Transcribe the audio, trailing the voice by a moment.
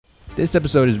This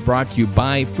episode is brought to you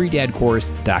by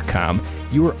freedadcourse.com.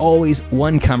 You are always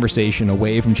one conversation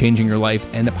away from changing your life,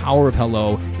 and the power of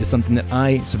hello is something that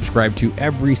I subscribe to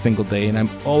every single day, and I'm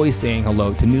always saying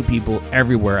hello to new people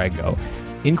everywhere I go.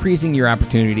 Increasing your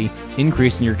opportunity,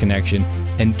 increasing your connection,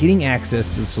 and getting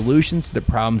access to the solutions to the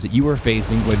problems that you are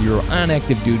facing, whether you're on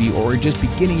active duty or just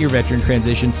beginning your veteran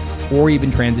transition or even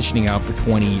transitioning out for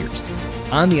 20 years.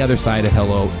 On the other side of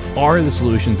hello are the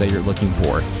solutions that you're looking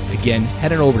for. Again,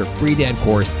 head on over to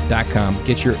freedadcourse.com.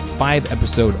 Get your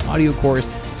 5-episode audio course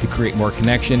to create more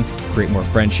connection, create more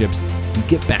friendships, and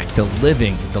get back to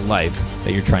living the life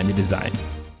that you're trying to design.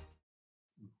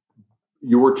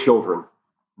 Your children,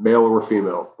 male or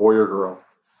female, boy or girl,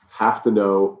 have to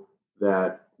know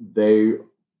that they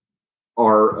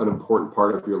are an important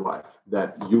part of your life,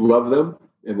 that you love them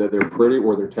and that they're pretty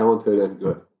or they're talented and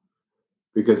good.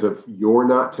 Because if you're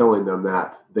not telling them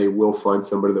that, they will find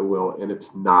somebody that will, and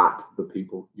it's not the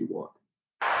people you want.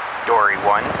 Dory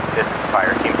 1, this is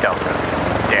Fire Team Delta.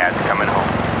 Dad's coming home.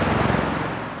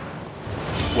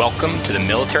 Welcome to the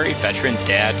Military Veteran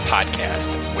Dad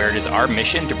Podcast, where it is our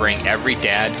mission to bring every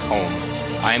dad home.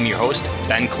 I am your host,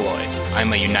 Ben Killoy.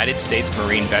 I'm a United States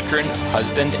Marine veteran,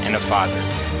 husband, and a father.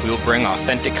 We will bring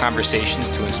authentic conversations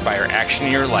to inspire action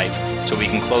in your life so we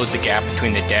can close the gap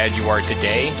between the dad you are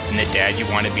today and the dad you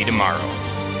want to be tomorrow.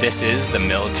 This is the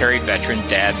Military Veteran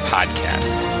Dad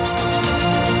Podcast.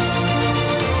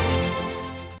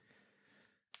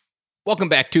 Welcome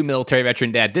back to Military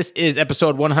Veteran Dad. This is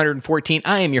episode 114.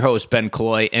 I am your host, Ben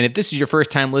Killoy, and if this is your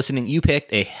first time listening, you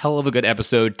picked a hell of a good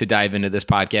episode to dive into this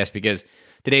podcast because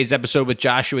today's episode with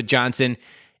Joshua Johnson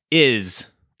is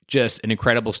just an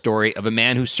incredible story of a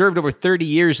man who served over 30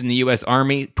 years in the U.S.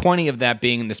 Army, 20 of that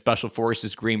being in the Special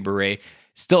Forces Green Beret,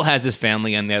 still has his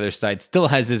family on the other side, still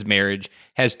has his marriage,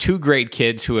 has 2 great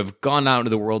kids who have gone out into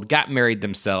the world, got married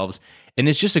themselves, and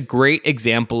it's just a great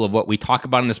example of what we talk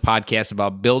about in this podcast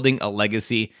about building a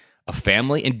legacy of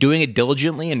family and doing it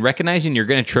diligently and recognizing you're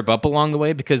going to trip up along the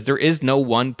way because there is no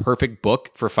one perfect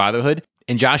book for fatherhood.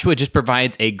 And Joshua just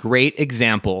provides a great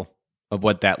example of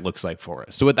what that looks like for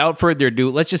us. So without further ado,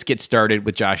 let's just get started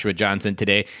with Joshua Johnson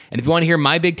today. And if you want to hear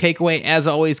my big takeaway, as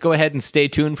always, go ahead and stay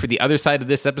tuned for the other side of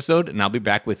this episode, and I'll be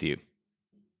back with you.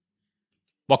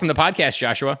 Welcome to the podcast,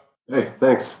 Joshua. Hey,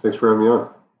 thanks. Thanks for having me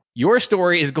on. Your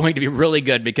story is going to be really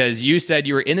good because you said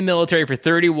you were in the military for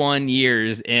 31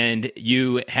 years and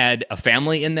you had a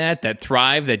family in that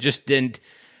thrived, that just didn't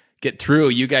get through.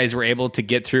 You guys were able to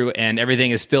get through, and everything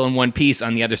is still in one piece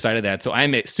on the other side of that. So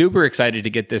I'm super excited to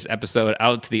get this episode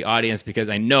out to the audience because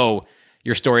I know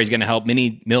your story is going to help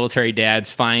many military dads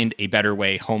find a better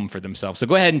way home for themselves. So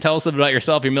go ahead and tell us a bit about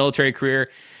yourself, your military career,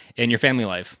 and your family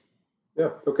life. Yeah,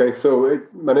 okay. So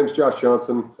my name is Josh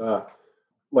Johnson.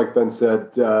 Like Ben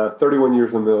said, 31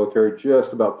 years in the military,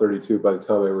 just about 32 by the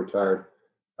time I retired.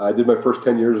 I did my first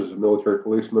 10 years as a military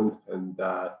policeman and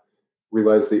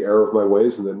realized the error of my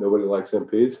ways and that nobody likes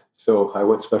MPs. So I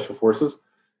went Special Forces,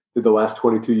 did the last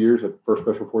 22 years at 1st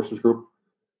Special Forces Group.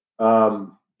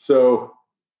 Ton of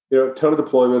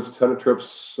deployments, ton of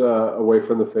trips away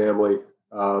from the family,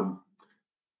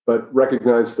 but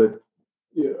recognized that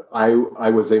I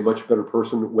was a much better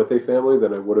person with a family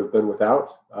than I would have been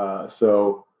without.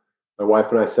 So my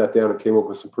wife and I sat down and came up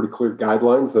with some pretty clear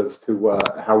guidelines as to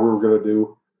how we were going to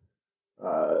do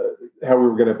how we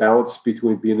were going to balance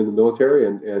between being in the military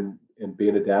and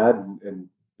being a dad and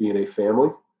being a family,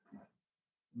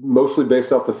 mostly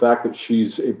based off the fact that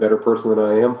she's a better person than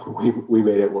I am. We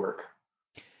made it work.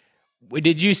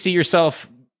 Did you see yourself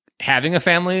having a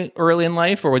family early in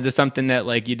life, or was it something that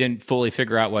like you didn't fully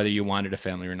figure out whether you wanted a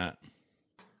family or not?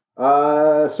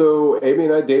 So Amy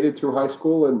and I dated through high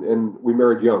school and we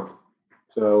married young.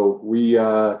 So we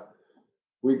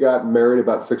got married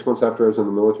about 6 months after I was in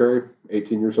the military,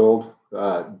 18 years old.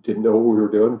 Didn't know what we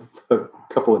were doing. A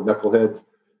couple of knuckleheads.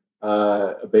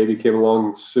 A baby came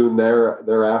along soon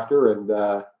thereafter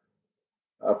and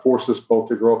forced us both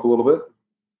to grow up a little bit.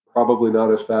 Probably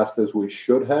not as fast as we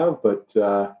should have, but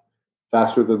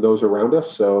faster than those around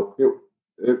us. So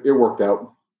it worked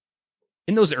out.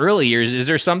 In those early years, is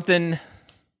there something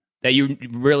that you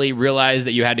really realized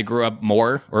that you had to grow up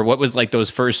more? Or what was like those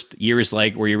first years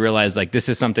like where you realized like this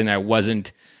is something that I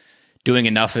wasn't doing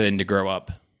enough in to grow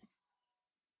up?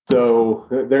 So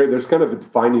there's kind of a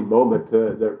defining moment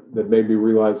that made me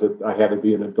realize that I had to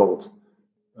be an adult.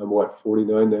 I'm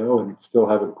 49 now and still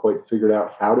haven't quite figured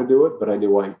out how to do it, but I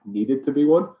knew I needed to be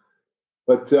one.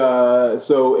 But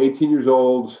so 18 years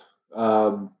old,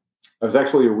 I was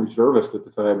actually a reservist at the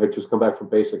time. I'd just come back from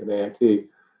basic and AIT.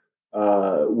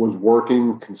 Was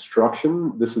working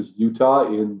construction. This is Utah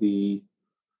in the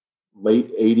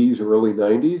late 80s, early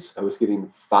 90s. I was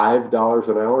getting $5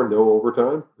 an hour, no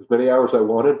overtime, as many hours I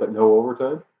wanted, but no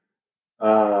overtime.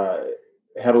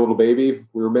 Had a little baby.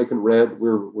 We were making rent. We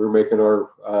were making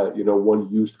our,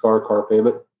 one used car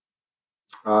payment.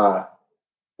 But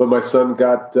my son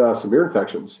got some ear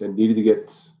infections and needed to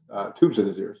get tubes in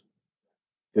his ears.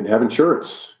 Didn't have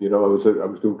insurance. I was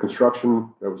doing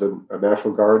construction. I was a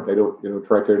National Guard. They don't,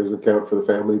 TRICARE doesn't count for the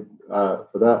family for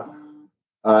that.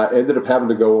 Ended up having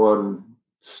to go on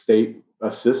state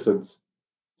assistance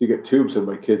to get tubes in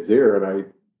my kid's ear. And I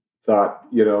thought,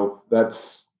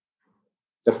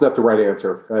 that's not the right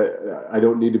answer. I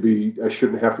don't need to be, I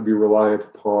shouldn't have to be reliant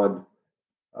upon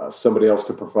somebody else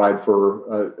to provide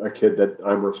for a kid that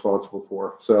I'm responsible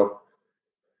for. So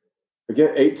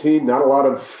again, 18, not a lot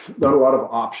of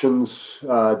options.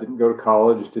 Didn't go to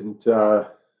college. Didn't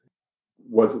have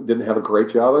a great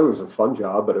job. It was a fun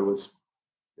job, but it was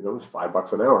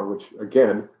 $5 an hour, which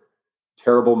again,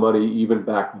 terrible money even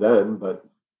back then. But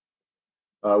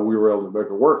we were able to make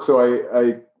it work. So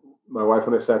my wife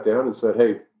and I sat down and said,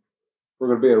 "Hey, we're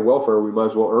going to be on welfare. We might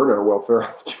as well earn our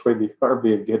welfare, join the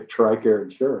Army, and get TRICARE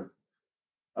insurance."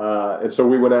 And so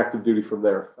we went active duty from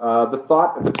there. The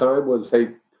thought at the time was,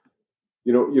 "Hey,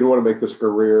 you don't want to make this a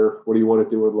career. What do you want to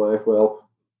do in life?" Well,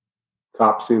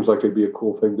 cop seems like it'd be a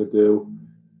cool thing to do.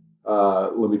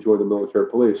 Let me join the military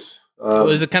police. So it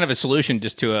was a kind of a solution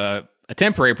just to a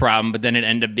temporary problem, but then it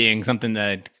ended up being something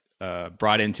that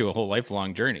brought into a whole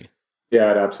lifelong journey.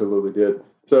 Yeah, it absolutely did.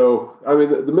 So, I mean,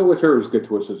 the military was good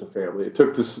to us as a family. It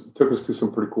took us to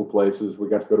some pretty cool places. We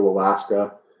got to go to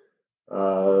Alaska,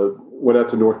 went out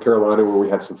to North Carolina where we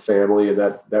had some family, and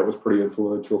that was pretty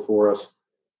influential for us.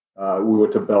 We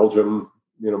went to Belgium.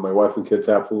 My wife and kids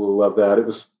absolutely loved that. It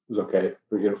was okay,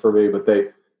 for me, but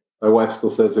my wife still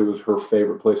says it was her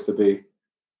favorite place to be.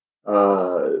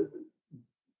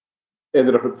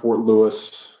 Ended up at Fort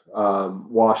Lewis,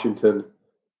 Washington.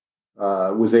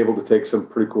 Was able to take some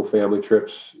pretty cool family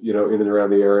trips, in and around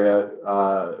the area.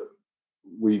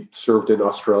 We served in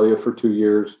Australia for 2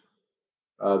 years.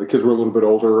 The kids were a little bit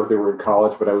older; they were in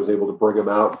college, but I was able to bring them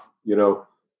out,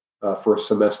 for a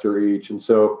semester each. And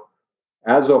so,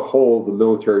 as a whole, the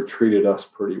military treated us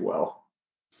pretty well.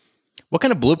 What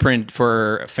kind of blueprint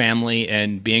for family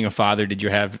and being a father did you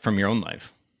have from your own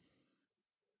life?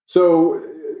 So,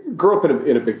 grew up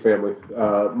in a big family.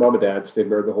 Mom and dad stayed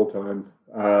married the whole time.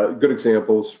 Good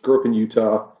examples. Grew up in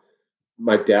Utah.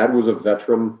 My dad was a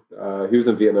veteran. He was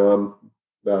in Vietnam,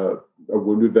 a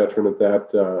wounded veteran at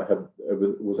that.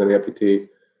 Was an amputee,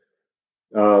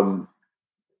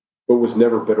 but was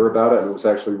never bitter about it, and was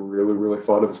actually really, really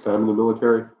fond of his time in the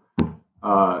military.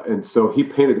 And so he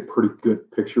painted a pretty good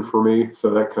picture for me. So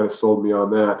that kind of sold me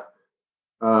on that.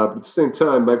 But at the same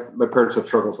time, my parents had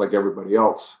struggles like everybody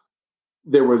else.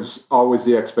 There was always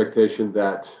the expectation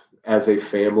that as a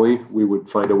family, we would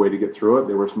find a way to get through it.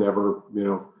 There was never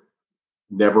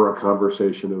a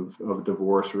conversation of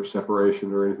divorce or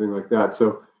separation or anything like that.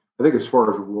 So I think as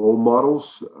far as role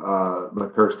models, my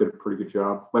parents did a pretty good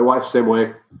job. My wife, same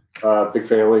way, big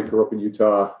family, grew up in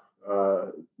Utah.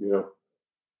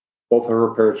 Both of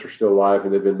her parents are still alive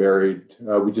and they've been married.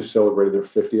 We just celebrated their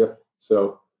 50th.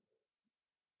 So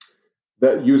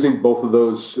that using both of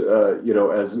those,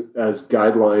 as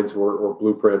guidelines or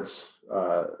blueprints,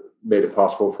 made it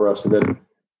possible for us. And then,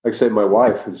 like I say, my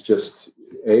wife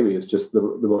Amy is just the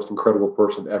most incredible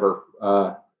person ever.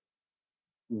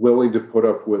 Willing to put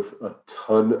up with a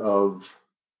ton of,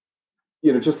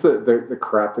 just the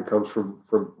crap that comes from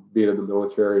being in the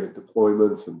military and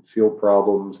deployments and field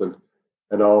problems and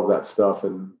all of that stuff.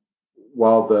 And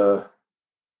while the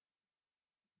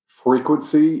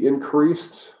frequency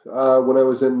increased when I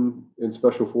was in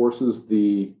special forces,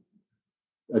 the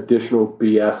additional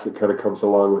BS that kind of comes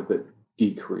along with it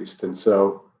decreased. And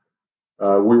so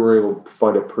we were able to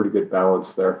find a pretty good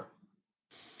balance there.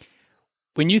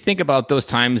 When you think about those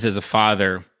times as a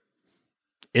father,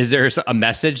 is there a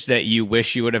message that you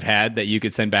wish you would have had that you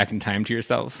could send back in time to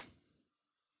yourself?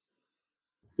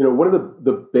 One of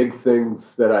the big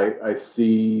things that I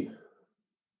see,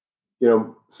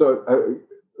 so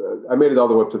I made it all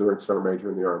the way up to the rank sergeant major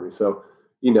in the Army. So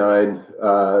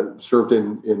E9, served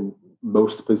in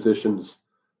most positions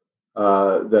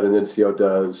that an NCO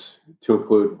does, to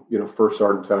include, first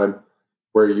sergeant time,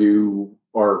 where you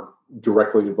are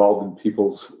directly involved in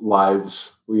people's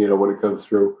lives, when it comes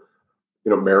through,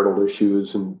 marital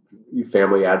issues and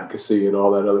family advocacy and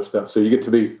all that other stuff. So you get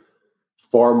to be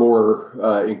far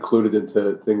more included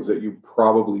into things that you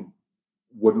probably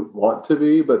wouldn't want to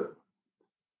be. But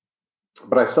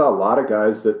I saw a lot of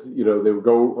guys that, they would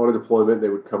go on a deployment, they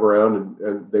would come around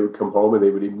and they would come home and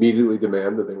they would immediately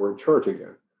demand that they were in charge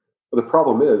again. But the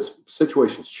problem is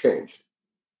situations changed.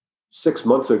 6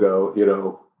 months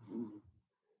ago,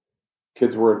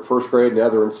 kids were in first grade. Now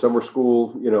they're in summer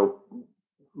school.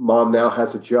 Mom now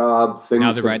has a job. Things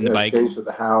now they're riding the bike. Changed at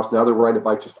the house. Now they're riding a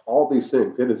bike. Just all these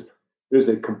things. It is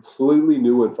a completely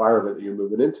new environment that you're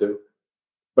moving into,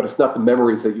 but it's not the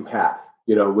memories that you had,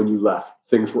 when you left.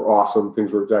 Things were awesome.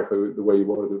 Things were exactly the way you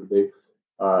wanted them to be.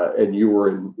 And you were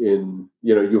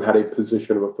you had a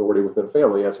position of authority within a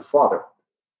family as a father.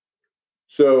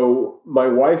 So my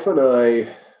wife and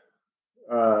I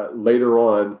later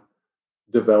on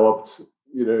developed,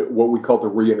 what we called the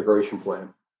reintegration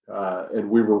plan. And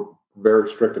we were very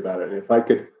strict about it. And if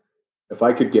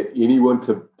I could get anyone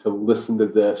to listen to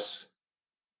this,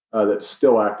 that's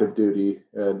still active duty,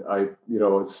 and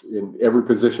it's in every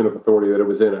position of authority that it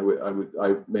was in,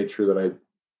 I made sure that I at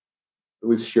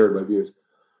least shared my views.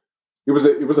 It was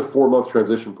a 4-month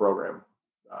transition program.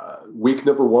 Week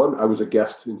number 1, I was a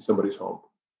guest in somebody's home,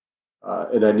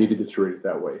 and I needed to treat it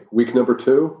that way. Week number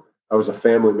 2, I was a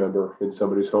family member in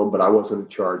somebody's home, but I wasn't in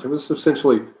charge. I was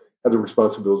essentially had the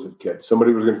responsibilities of kids.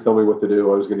 Somebody was going to tell me what to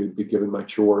do. I was going to be given my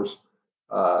chores.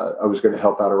 I was going to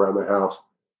help out around the house.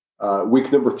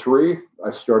 Week number 3,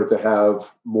 I started to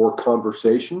have more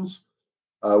conversations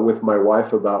with my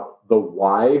wife about the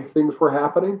why things were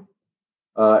happening.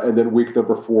 And then week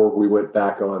number 4, we went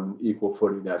back on equal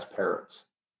footing as parents.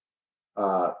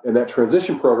 And that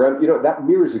transition program, that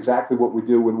mirrors exactly what we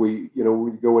do when we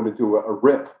go into a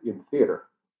rip in theater.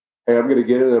 Hey, I'm going to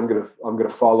get in. I'm going to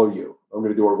follow you. I'm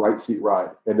going to do a right seat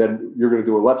ride, and then you're going to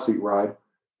do a left seat ride,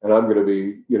 and I'm going to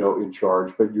be, in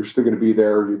charge. But you're still going to be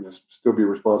there. You're going to still be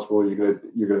responsible. You're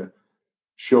going to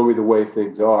show me the way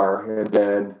things are, and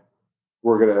then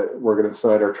we're going to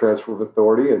sign our transfer of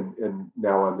authority, and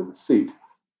now I'm in the seat.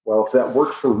 Well, if that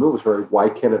works for the military, why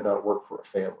can it not work for a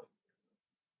family?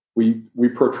 We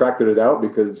protracted it out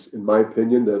because, in my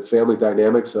opinion, the family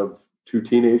dynamics of 2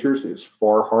 teenagers is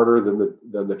far harder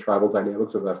than the tribal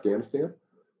dynamics of Afghanistan,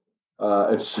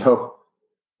 and so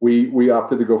we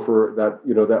opted to go for that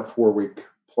that 4-week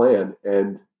plan.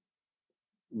 And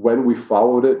when we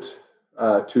followed it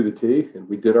to the T, and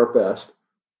we did our best,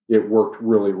 it worked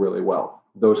really, really well.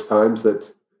 Those times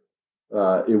that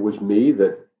it was me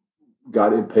that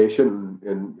got impatient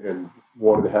and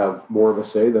wanted to have more of a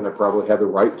say than I probably had the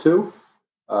right to,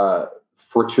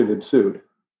 friction ensued.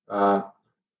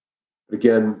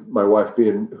 Again, my wife,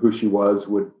 being who she was,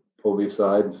 would pull me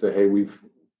aside and say, "Hey, we've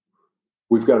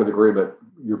got an agreement.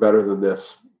 You're better than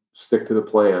this. Stick to the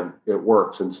plan. It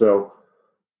works." And so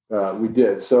we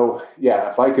did. So yeah,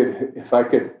 if I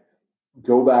could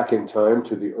go back in time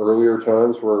to the earlier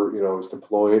times where I was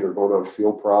deployed or going on a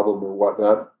field problem or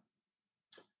whatnot,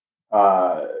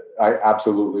 I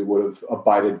absolutely would have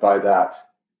abided by that.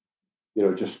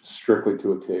 Just strictly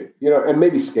to a T, and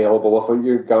maybe scalable. If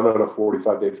you're gone on a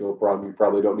 45-day field problem, you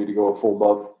probably don't need to go a full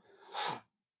month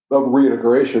of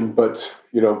reintegration, but,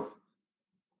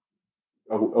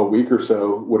 a week or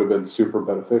so would have been super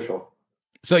beneficial.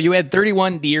 So you had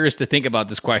 31 years to think about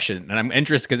this question, and I'm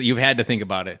interested because you've had to think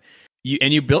about it.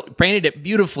 You painted it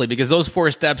beautifully, because those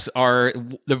 4 steps are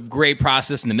the great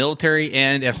process in the military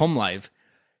and at home life.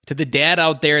 To the dad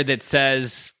out there that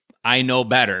says, I know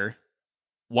better,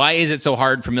 why is it so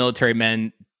hard for military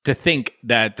men to think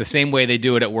that the same way they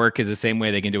do it at work is the same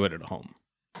way they can do it at home?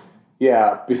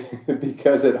 Yeah,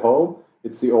 because at home,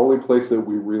 it's the only place that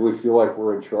we really feel like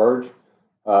we're in charge.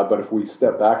 But if we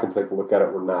step back and take a look at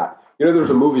it, we're not. There's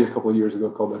a movie a couple of years ago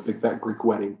called My Big Fat Greek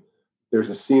Wedding. There's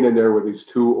a scene in there where these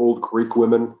 2 old Greek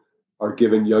women are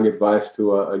giving young advice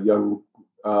to a young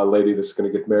lady that's going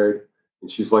to get married.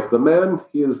 And she's like, the man,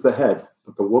 he is the head,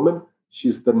 but the woman,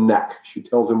 she's the neck. She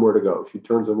tells him where to go. She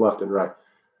turns him left and right.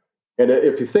 And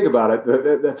if you think about it,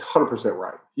 that's 100%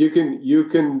 right. You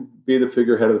can be the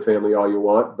figurehead of the family all you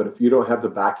want, but if you don't have the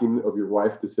backing of your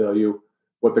wife to tell you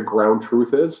what the ground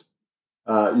truth is,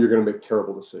 you're going to make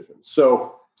terrible decisions.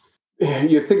 So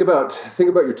you think about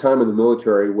your time in the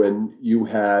military when you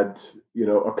had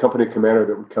a company commander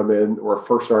that would come in, or a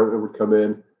first sergeant that would come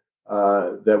in,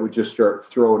 that would just start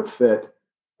throwing a fit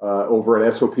over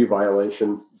an SOP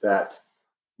violation that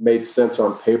made sense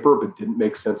on paper but didn't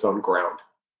make sense on ground.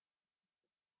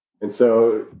 And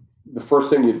so the first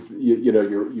thing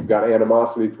you've got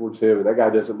animosity towards him, and that guy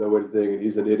doesn't know anything, and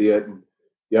he's an idiot, and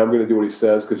I'm going to do what he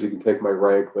says because he can take my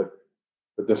rank, but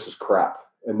this is crap.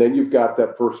 And then you've got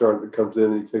that first sergeant that comes in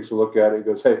and he takes a look at it and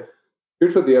goes, "Hey,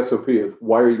 here's what the SOP is.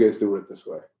 Why are you guys doing it this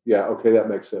way?" "Yeah, okay, that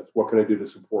makes sense. What can I do to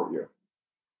support you?"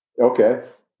 Okay,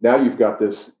 now you've got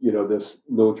this, this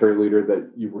military leader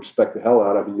that you respect the hell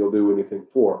out of and you'll do anything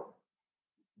for.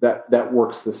 That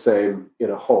works the same in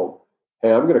a home.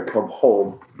 hey, I'm going to come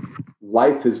home.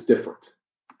 Life is different.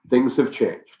 Things have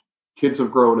changed. Kids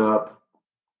have grown up.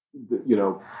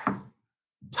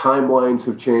 Timelines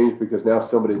have changed because now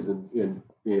somebody's in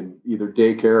either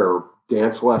daycare or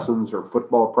dance lessons or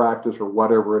football practice or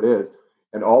whatever it is.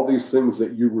 And all these things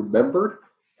that you remembered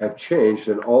have changed,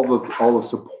 and all the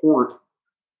support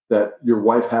that your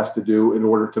wife has to do in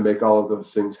order to make all of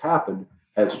those things happen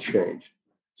has changed.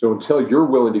 So until you're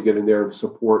willing to get in there and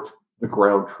support the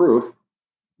ground truth,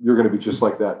 you're going to be just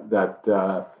like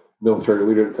that military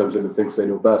leader that comes in and thinks they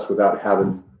know best without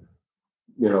having,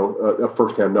 a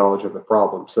firsthand knowledge of the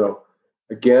problem. So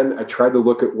again, I tried to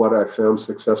look at what I found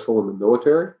successful in the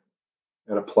military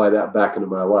and apply that back into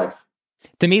my life.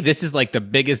 To me, this is like the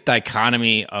biggest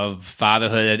dichotomy of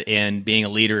fatherhood and being a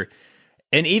leader.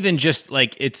 And even just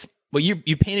like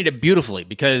you painted it beautifully,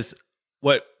 because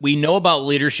what we know about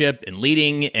leadership and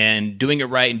leading and doing it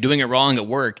right and doing it wrong at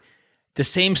work, the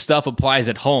same stuff applies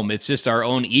at home. It's just our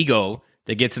own ego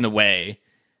that gets in the way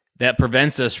that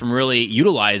prevents us from really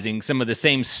utilizing some of the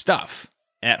same stuff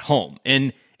at home.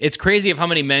 And it's crazy of how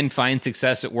many men find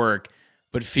success at work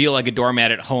but feel like a doormat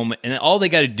at home. And all they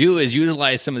got to do is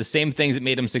utilize some of the same things that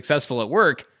made them successful at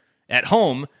work at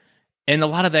home. And a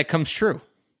lot of that comes true.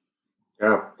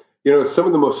 Yeah. Some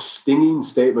of the most stinging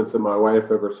statements that my wife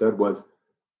ever said was,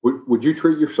 would you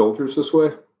treat your soldiers this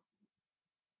way?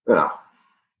 No,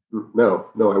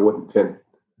 I wouldn't. And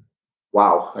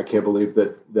wow, I can't believe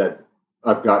that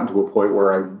I've gotten to a point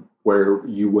where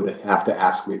you would have to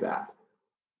ask me that.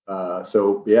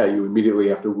 So yeah, you immediately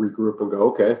have to regroup and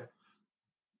go, okay,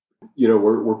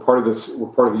 we're part of this. We're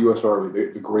part of the U.S.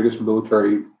 Army, the greatest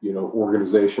military,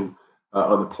 organization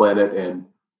on the planet, and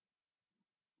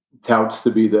touts to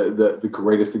be the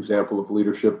greatest example of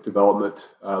leadership development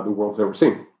the world's ever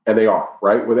seen. And they are,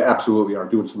 right? Well, they absolutely are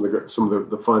doing some of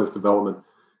the finest development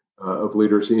of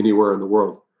leaders anywhere in the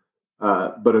world.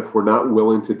 But if we're not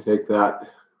willing to take that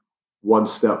one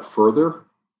step further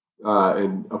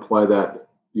and apply that,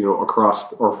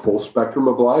 across our full spectrum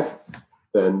of life,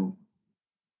 then,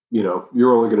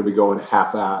 you're only going to be going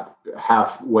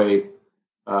halfway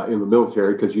in the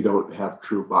military because you don't have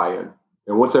true buy-in.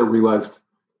 And once I realized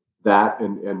that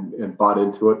and bought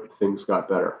into it, things got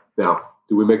better. Now,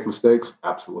 do we make mistakes?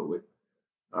 Absolutely.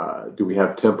 Do we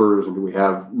have tempers and do we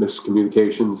have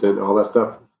miscommunications and all that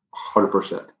stuff?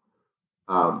 100%.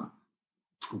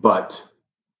 But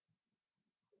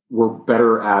we're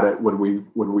better at it when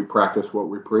we practice what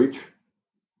we preach.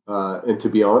 And to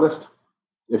be honest,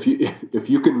 if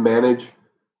you can manage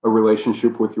a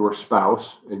relationship with your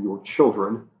spouse and your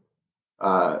children,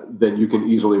 then you can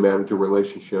easily manage a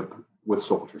relationship with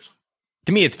soldiers.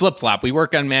 To me, it's flip-flop. We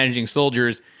work on managing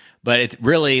soldiers, but it's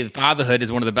really, fatherhood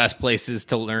is one of the best places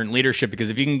to learn leadership, because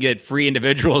if you can get free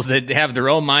individuals that have their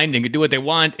own mind and can do what they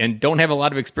want and don't have a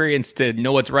lot of experience to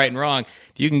know what's right and wrong,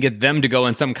 if you can get them to go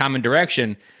in some common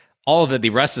direction, all of it,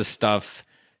 the rest of the stuff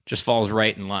just falls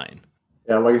right in line.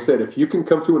 Yeah, like I said, if you can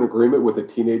come to an agreement with a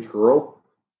teenage girl,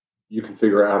 you can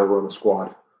figure out how to run a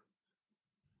squad.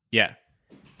 Yeah.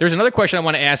 There's another question I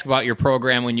want to ask about your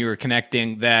program when you were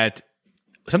connecting, that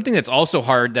something that's also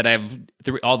hard that I've,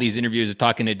 through all these interviews of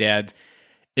talking to dads,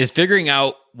 is figuring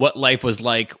out what life was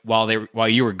like while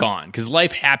you were gone. Because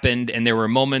life happened, and there were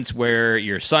moments where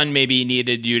your son maybe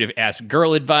needed you to ask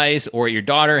girl advice, or your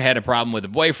daughter had a problem with a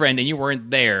boyfriend and you weren't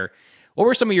there. What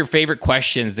were some of your favorite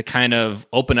questions that kind of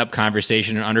open up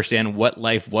conversation and understand what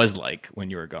life was like when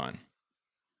you were gone?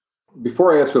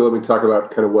 Before I answer, let me talk about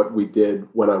kind of what we did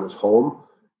when I was home,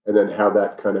 and then how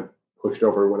that kind of pushed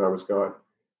over when I was gone.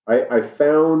 I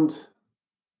found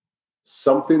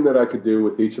something that I could do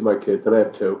with each of my kids, and I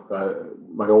have two.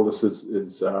 My oldest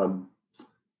was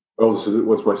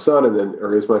my son,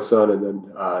 is my son, and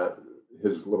then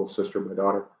his little sister, my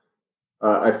daughter.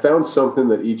 I found something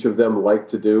that each of them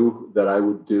liked to do that I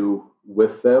would do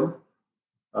with them,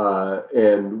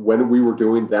 and when we were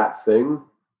doing that thing,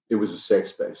 it was a safe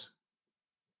space.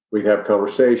 We'd have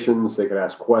conversations. They could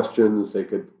ask questions. They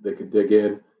could dig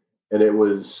in, and it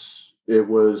was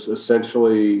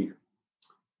essentially,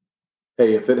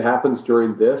 hey, if it happens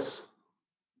during this,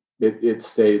 it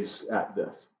stays at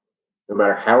this. No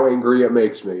matter how angry it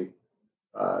makes me,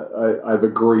 I've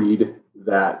agreed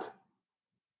that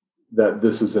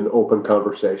this is an open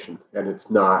conversation, and it's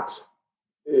not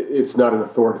an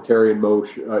authoritarian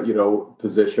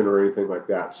position or anything like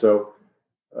that. So,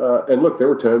 and look, there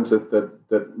were times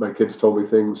that my kids told me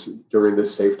things during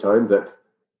this safe time that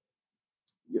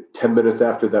 10 minutes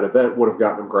after that event would have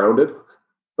gotten them grounded.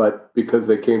 But because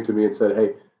they came to me and said,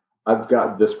 hey, I've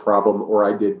got this problem, or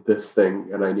I did this thing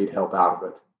and I need help out of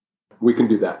it, we can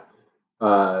do that.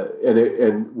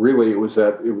 And really it was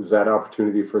that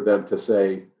opportunity for them to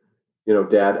say,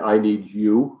 Dad, I need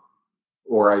you,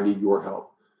 or I need your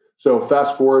help. So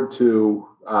fast forward to,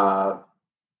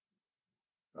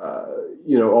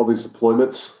 all these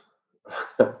deployments.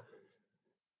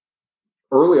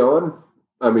 Early on,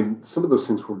 I mean, some of those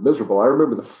things were miserable. I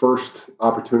remember the first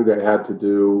opportunity I had to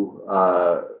do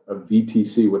a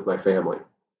VTC with my family.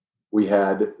 We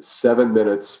had 7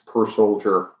 minutes per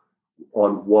soldier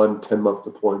on one 10-month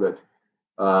deployment.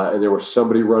 And there was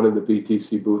somebody running the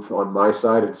VTC booth on my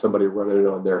side and somebody running it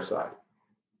on their side.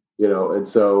 And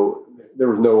so there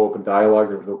was no open dialogue.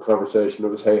 There was no conversation. It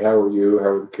was, hey, how are you? How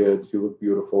are the kids? You look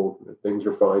beautiful. Things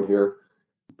are fine here.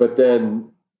 But then,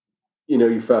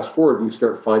 you fast forward and you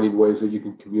start finding ways that you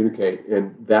can communicate.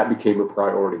 And that became a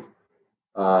priority.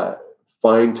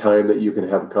 Find time that you can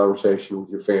have a conversation with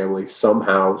your family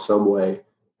somehow, some way,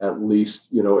 at least,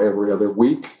 every other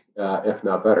week, if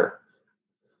not better.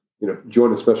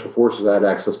 Joining Special Forces, I had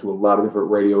access to a lot of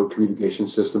different radio and communication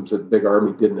systems that Big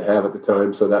Army didn't have at the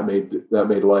time. So that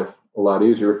made life a lot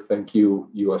easier. Thank you,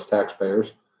 U.S.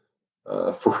 taxpayers,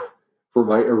 for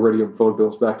my Iridium phone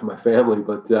bills back to my family.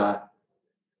 But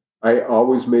I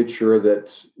always made sure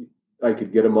that I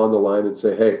could get them on the line and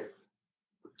say, hey,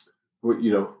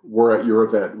 we're at your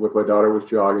event. With my daughter was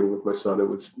jogging, with my son, it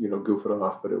was, goofing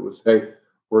off, but it was, hey,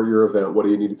 we're at your event. What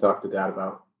do you need to talk to Dad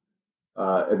about?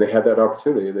 And they had that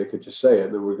opportunity and they could just say it.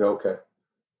 And then we go, okay,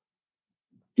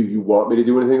 do you want me to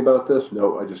do anything about this?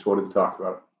 No, I just wanted to talk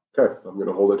about it. Okay, I'm going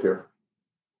to hold it here.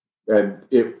 And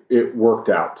it worked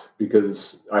out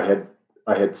because I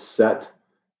had set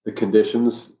the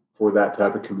conditions for that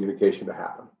type of communication to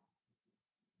happen.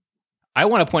 I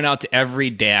want to point out to every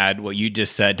dad what you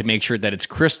just said to make sure that it's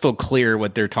crystal clear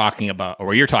what they're talking about, or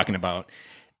what you're talking about,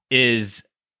 is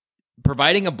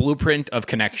providing a blueprint of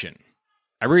connection.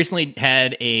 I recently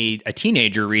had a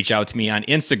teenager reach out to me on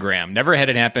Instagram. Never had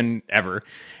it happen ever.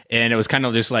 And it was kind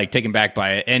of just like taken back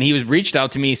by it. And he was reached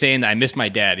out to me saying that I miss my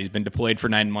dad. He's been deployed for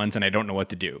 9 months and I don't know what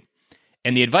to do.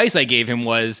 And the advice I gave him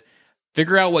was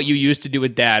figure out what you used to do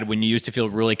with Dad when you used to feel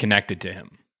really connected to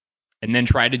him. And then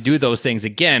try to do those things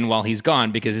again while he's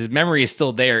gone, because his memory is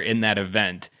still there in that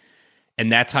event.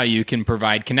 And that's how you can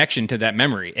provide connection to that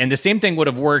memory. And the same thing would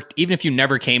have worked even if you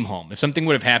never came home. If something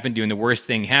would have happened to you and the worst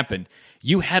thing happened,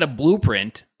 you had a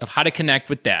blueprint of how to connect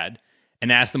with Dad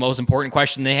and ask the most important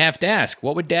question they have to ask.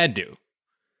 What would Dad do?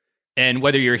 And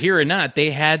whether you're here or not,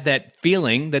 they had that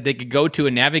feeling that they could go to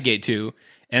and navigate to.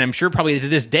 And I'm sure probably to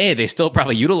this day, they still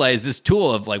probably utilize this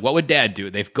tool of like, what would Dad do?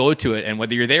 They go to it. And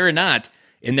whether you're there or not,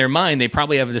 in their mind, they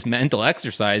probably have this mental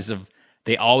exercise of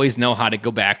they always know how to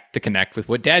go back to connect with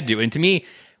what Dad do. And to me,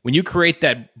 when you create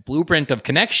that blueprint of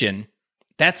connection,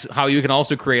 that's how you can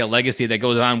also create a legacy that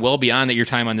goes on well beyond your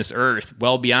time on this earth,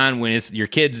 well beyond when it's your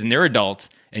kids and they're adults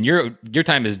and your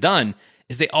time is done,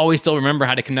 is they always still remember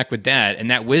how to connect with Dad. And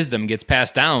that wisdom gets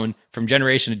passed down from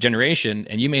generation to generation.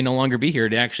 And you may no longer be here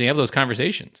to actually have those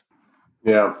conversations.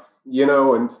 Yeah.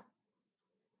 And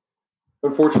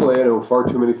unfortunately, I know far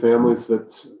too many families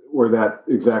where that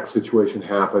exact situation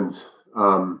happened.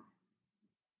 And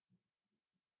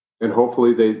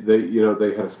hopefully they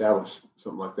had established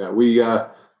something like that. We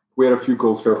had a few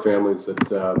Gold Star families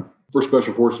that First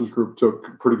Special Forces Group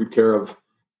took pretty good care of.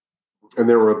 And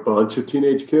there were a bunch of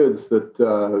teenage kids that,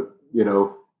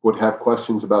 would have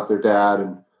questions about their dad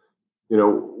and,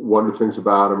 wonder things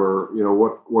about him or,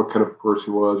 what kind of person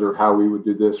he was or how we would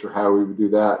do this or how we would do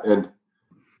that. And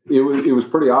it was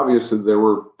pretty obvious that there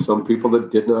were some people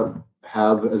that did not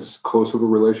have as close of a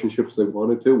relationship as they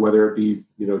wanted to, whether it be,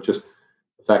 just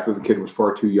the fact that the kid was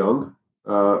far too young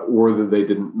or that they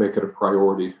didn't make it a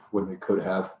priority when they could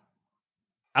have.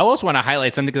 I also want to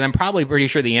highlight something because I'm probably pretty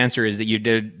sure the answer is that you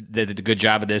did a good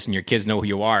job of this and your kids know who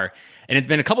you are. And it's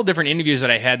been a couple different interviews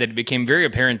that I had that it became very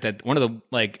apparent that one of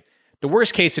the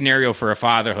worst case scenario for a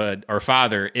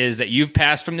father is that you've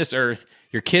passed from this earth,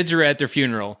 your kids are at their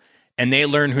funeral, and they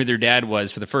learn who their dad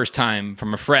was for the first time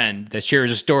from a friend that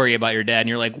shares a story about your dad. And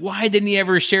you're like, why didn't he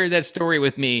ever share that story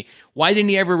with me? Why didn't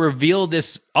he ever reveal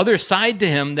this other side to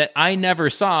him that I never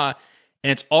saw? And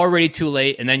it's already too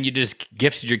late. And then you just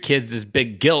gifted your kids this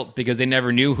big guilt because they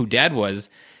never knew who Dad was.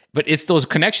 But it's those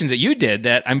connections that you did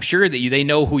that I'm sure that they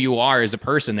know who you are as a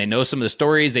person. They know some of the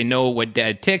stories. They know what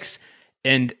Dad ticks.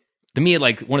 And to me,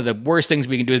 one of the worst things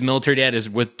we can do as military dad is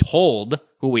withhold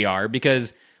who we are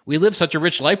because we live such a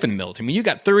rich life in the military. I mean, you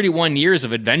got 31 years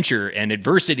of adventure and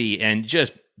adversity and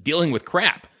just dealing with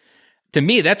crap. To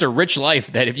me, that's a rich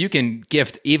life that if you can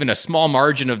gift even a small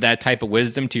margin of that type of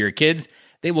wisdom to your kids,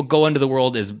 they will go into the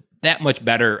world as that much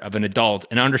better of an adult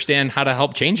and understand how to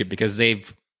help change it because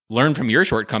they've learn from your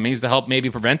shortcomings to help maybe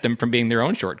prevent them from being their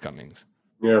own shortcomings.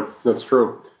 Yeah, that's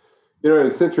true.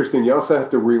 It's interesting. You also have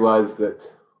to realize that,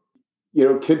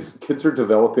 kids are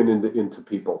developing into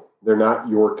people. They're not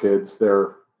your kids. They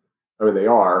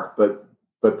are, but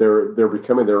they're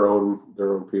becoming their own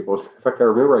people. In fact, I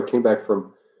remember I came back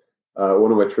from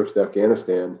one of my trips to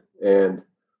Afghanistan, and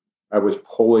I was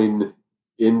pulling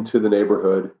into the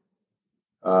neighborhood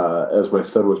as my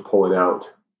son was pulling out,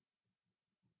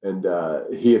 and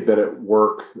he had been at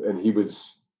work, and he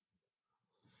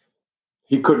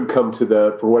couldn't come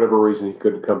for whatever reason, he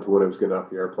couldn't come to when I was getting off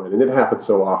the airplane. And it happened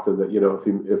so often that,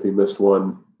 if he missed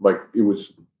one, like it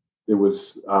was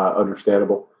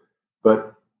understandable.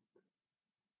 But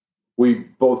we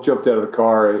both jumped out of the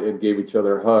car and gave each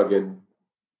other a hug, and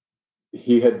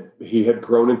he had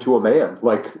grown into a man.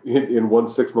 Like in 1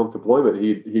 6-month deployment,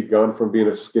 he'd gone from being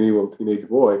a skinny little teenage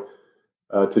boy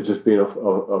to just being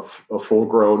a full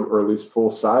grown, or at least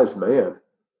full sized man.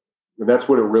 And that's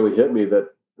when it really hit me that,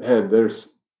 man, there's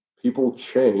people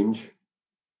change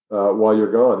while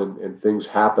you're gone, and things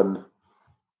happen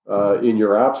in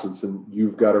your absence, and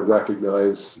you've got to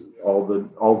recognize all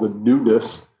the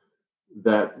newness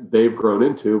that they've grown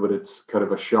into, but it's kind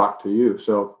of a shock to you.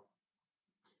 So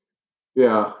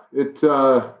yeah,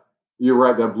 you're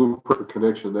right. That blueprint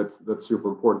connection, that's super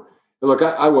important. And look,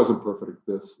 I wasn't perfect at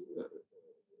this,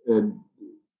 and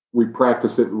we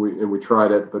practiced it and we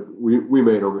tried it, but we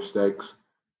made our mistakes.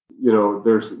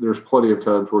 There's plenty of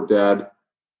times where Dad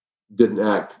didn't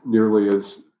act nearly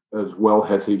as well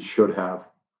as he should have.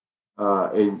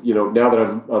 And now that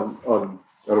I'm on,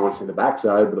 I don't want to say the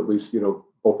backside, but at least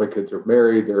both my kids are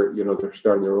married. They're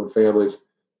starting their own families.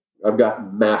 I've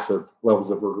got massive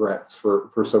levels of regrets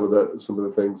for some of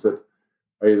the things that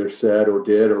I either said or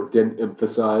did or didn't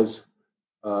emphasize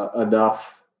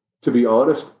enough. To be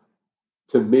honest,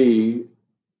 to me,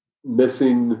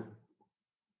 missing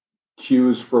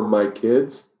cues from my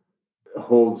kids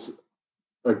holds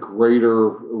a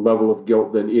greater level of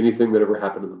guilt than anything that ever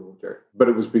happened in the military. But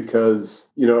it was because,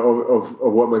 of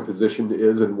what my position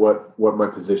is and what my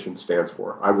position stands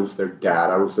for. I was their dad.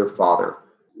 I was their father.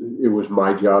 It was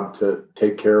my job to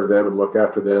take care of them and look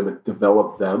after them and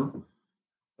develop them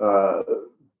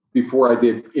before I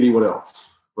did anyone else,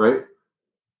 right?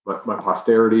 My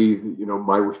posterity,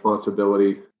 my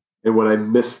responsibility. And when I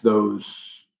miss the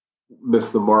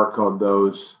mark on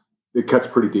those, it cuts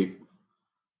pretty deep.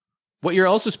 What you're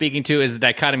also speaking to is the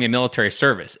dichotomy of military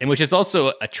service, and which is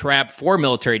also a trap for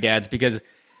military dads because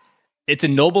it's a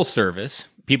noble service.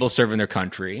 People serve in their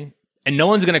country, and no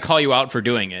one's going to call you out for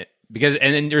doing it. And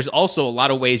then there's also a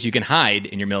lot of ways you can hide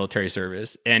in your military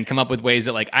service and come up with ways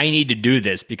that, like, I need to do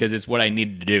this because it's what I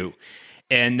need to do.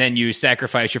 And then you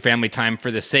sacrifice your family time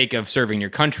for the sake of serving your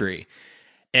country.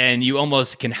 And you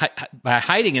almost can, by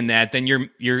hiding in that, then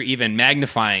you're even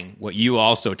magnifying what you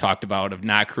also talked about of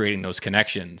not creating those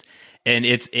connections. And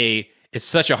it's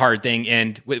such a hard thing.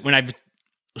 And when I've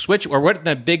switched, or what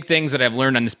the big things that I've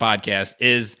learned on this podcast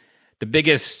is the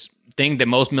biggest thing that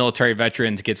most military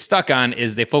veterans get stuck on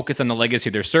is they focus on the legacy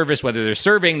of their service. Whether they're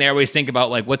serving, they always think about,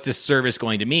 like, what's this service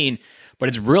going to mean? But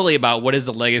it's really about what is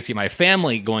the legacy of my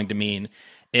family going to mean?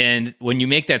 And when you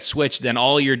make that switch, then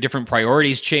all your different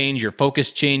priorities change, your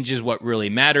focus changes, what really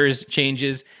matters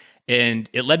changes. And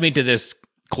it led me to this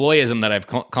Cloyism that I've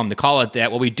come to call it, that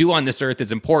what we do on this earth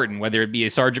is important, whether it be a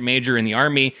sergeant major in the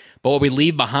Army, but what we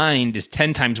leave behind is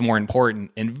 10 times more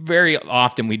important. And very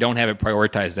often we don't have it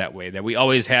prioritized that way, that we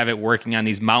always have it working on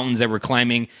these mountains that we're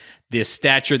climbing, this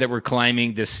stature that we're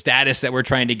climbing, this status that we're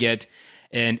trying to get.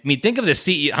 And I mean, think of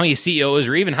how many CEOs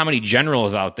or even how many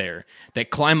generals out there that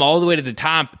climb all the way to the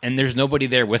top and there's nobody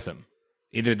there with them.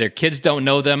 Either their kids don't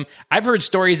know them. I've heard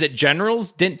stories that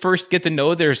generals didn't first get to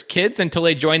know their kids until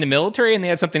they joined the military and they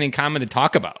had something in common to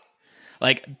talk about.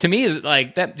 Like, to me,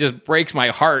 like, that just breaks my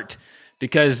heart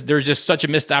because there's just such a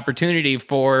missed opportunity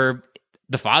for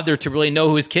the father to really know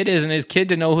who his kid is and his kid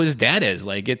to know who his dad is.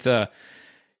 Like, this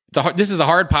is a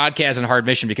hard podcast and a hard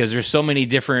mission because there's so many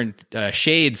different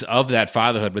shades of that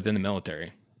fatherhood within the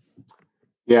military.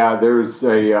 Yeah, there's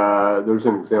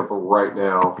an example right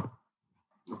now.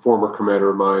 A former commander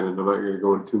of mine, and I'm not going to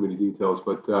go into too many details,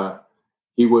 but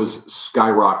he was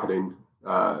skyrocketing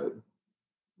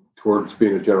towards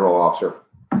being a general officer.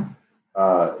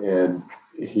 And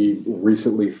he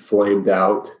recently flamed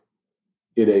out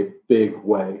in a big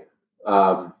way.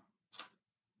 And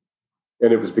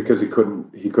it was because he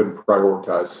couldn't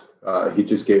prioritize. He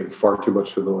just gave far too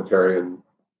much to the military. And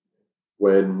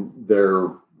when there,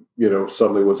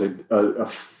 suddenly was a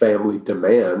family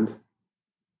demand,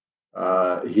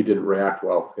 he didn't react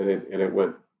well, and it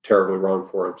went terribly wrong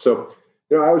for him. So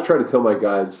I always try to tell my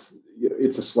guys,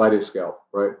 it's a sliding scale,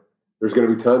 right? There's going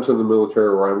to be times in the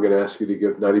military where I'm going to ask you to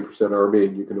give 90% Army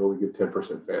and you can only give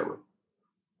 10% family.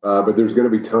 But there's going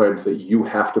to be times that you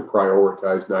have to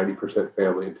prioritize 90%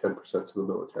 family and 10% to the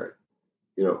military.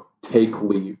 Take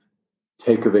leave,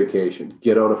 take a vacation,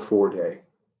 get on a 4-day.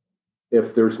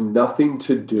 If there's nothing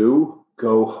to do,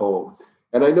 go home.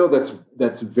 And I know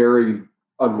that's very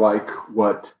unlike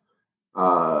what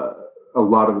a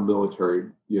lot of the military,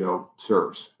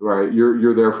 serves, right?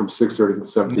 You're there from 6:30 to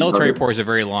 7:00. Military pours a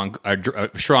very long,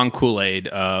 strong Kool-Aid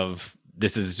of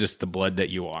this is just the blood that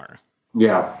you are.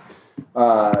 Yeah.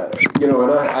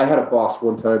 And I had a boss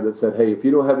one time that said, "Hey, if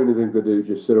you don't have anything to do,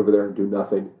 just sit over there and do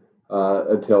nothing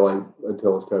until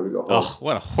it's time to go home." Oh,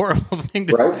 what a horrible thing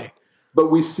to say.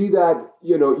 But we see that,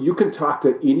 you can talk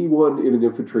to anyone in an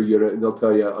infantry unit and they'll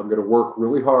tell you, I'm going to work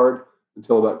really hard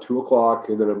until about 2:00,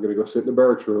 and then I'm going to go sit in the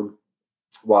barracks room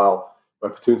while my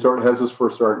platoon sergeant has his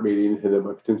first sergeant meeting, and then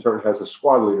my platoon sergeant has a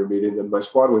squad leader meeting, and my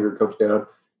squad leader comes down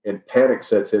and panic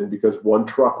sets in because one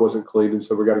truck wasn't cleaned, and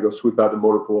so we got to go sweep out the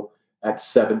motor pool at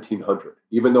 1700,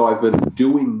 even though I've been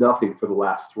doing nothing for the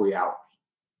last 3 hours,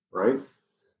 right?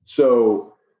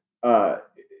 So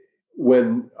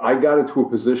when I got into a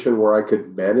position where I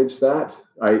could manage that,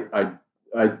 I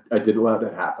didn't let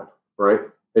it happen, right?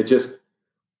 It just,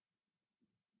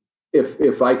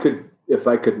 if I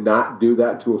could not do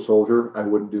that to a soldier, I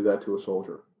wouldn't do that to a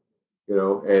soldier,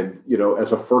 And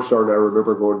as a first sergeant, I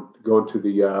remember going to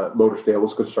the motor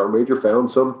stables because Sergeant Major found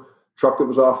some truck that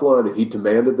was offline, and he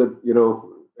demanded that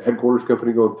headquarters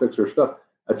company go and fix their stuff.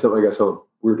 I'd send my guys home.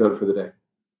 We were done for the day.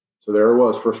 So there it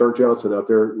was, First Sergeant Johnson out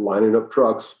there lining up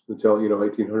trucks until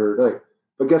 1800 a night.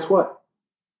 But guess what?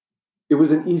 It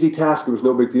was an easy task. It was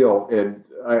no big deal. And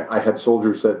I had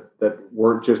soldiers that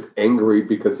weren't just angry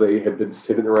because they had been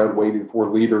sitting around waiting for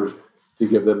leaders to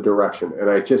give them direction.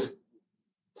 And I just,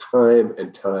 time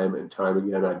and time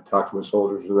again, I'd talk to my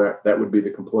soldiers, and that would be the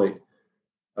complaint.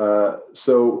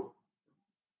 So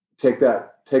take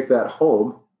that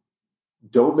home.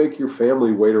 Don't make your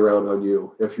family wait around on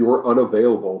you. If you're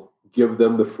unavailable, give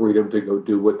them the freedom to go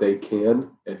do what they can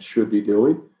and should be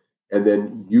doing. And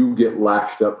then you get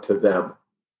lashed up to them,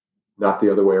 not the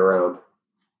other way around.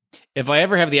 If I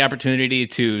ever have the opportunity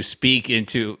to speak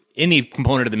into any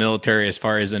component of the military, as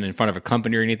far as in front of a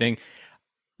company or anything,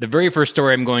 the very first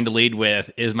story I'm going to lead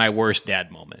with is my worst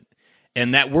dad moment.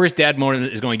 And that worst dad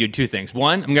moment is going to do two things.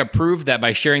 One, I'm going to prove that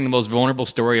by sharing the most vulnerable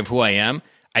story of who I am,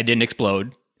 I didn't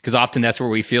explode. Because often that's where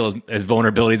we feel as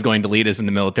vulnerability is going to lead us in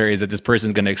the military, is that this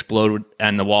person's going to explode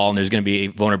on the wall and there's going to be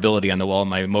vulnerability on the wall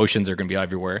and my emotions are going to be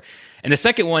everywhere. And the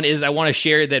second one is I want to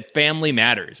share that family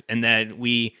matters and that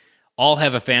we all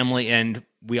have a family and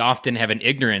we often have an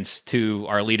ignorance to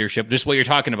our leadership. Just what you're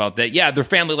talking about, that, yeah, their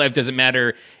family life doesn't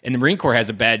matter. And the Marine Corps has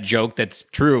a bad joke that's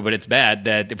true, but it's bad,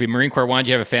 that if the Marine Corps wanted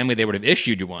you to have a family, they would have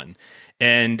issued you one.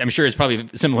 And I'm sure it's probably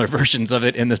similar versions of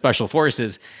it in the Special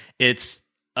Forces.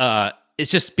 It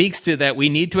just speaks to that we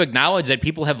need to acknowledge that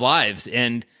people have lives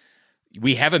and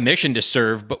we have a mission to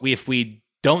serve, but if we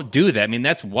don't do that, I mean,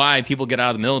 that's why people get out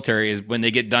of the military, is when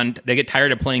they get done, they get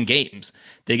tired of playing games.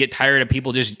 They get tired of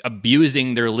people just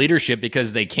abusing their leadership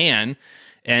because they can,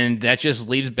 and that just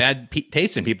leaves bad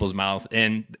taste in people's mouth.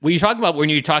 And when you're talking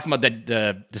about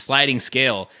the sliding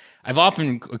scale, I've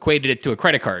often equated it to a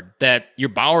credit card, that you're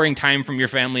borrowing time from your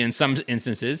family in some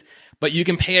instances, but you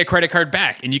can pay a credit card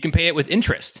back and you can pay it with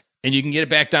interest. And you can get it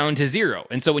back down to zero.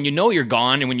 And so when you know you're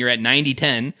gone and when you're at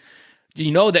 90-10, you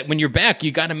know that when you're back,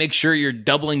 you got to make sure you're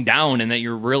doubling down and that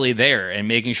you're really there and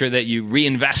making sure that you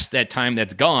reinvest that time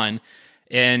that's gone.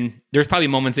 And there's probably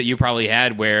moments that you probably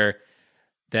had where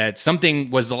that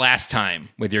something was the last time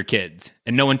with your kids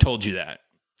and no one told you that.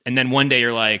 And then one day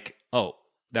you're like, oh,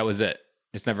 that was it.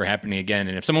 It's never happening again.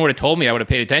 And if someone would have told me, I would have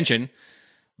paid attention,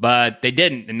 but they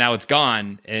didn't. And now it's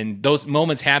gone. And those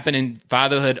moments happen in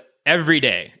fatherhood every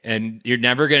day, and you're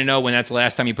never going to know when that's the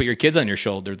last time you put your kids on your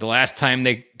shoulder, the last time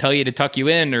they tell you to tuck you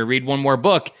in or read one more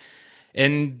book,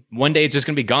 and one day it's just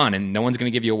going to be gone and no one's going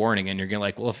to give you a warning, and you're going to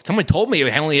like, well, if someone told me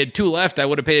I only had 2 left, I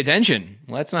would have paid attention.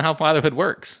 Well, that's not how fatherhood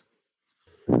works.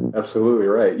 Absolutely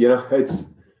right. It's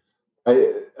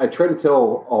I try to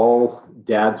tell all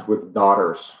dads with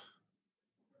daughters,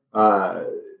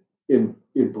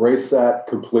 embrace that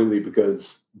completely,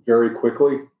 because very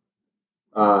quickly,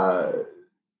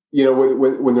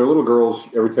 when they're little girls,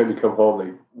 every time you come home,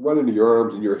 they run into your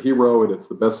arms and you're a hero and it's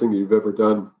the best thing you've ever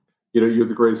done. You're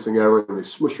the greatest thing ever. And they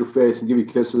smush your face and give you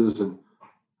kisses. And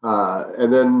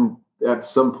then at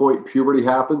some point puberty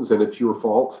happens and it's your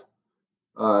fault,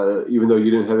 even though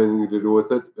you didn't have anything to do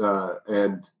with it.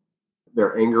 And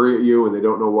they're angry at you and they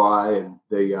don't know why. And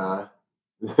they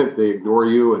they ignore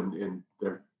you, and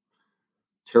they're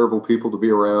terrible people to be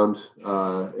around.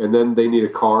 And then they need a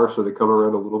car, so they come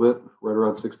around a little bit, right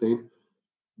around 16.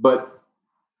 But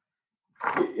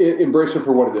embrace it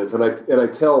for what it is. And I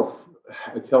tell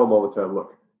them all the time,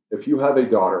 look, if you have a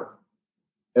daughter,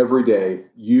 every day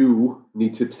you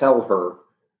need to tell her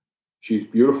she's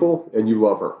beautiful and you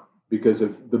love her. Because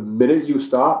if the minute you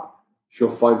stop, she'll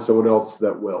find someone else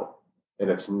that will. And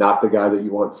it's not the guy that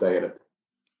you want saying it.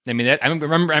 I mean,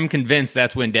 I'm convinced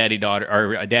that's when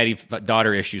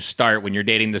daddy-daughter issues start, when you're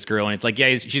dating this girl and it's like,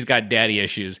 yeah, she's got daddy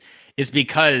issues. It's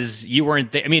because you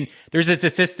weren't there. I mean, there's a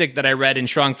statistic that I read in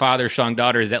Strong Father, Strong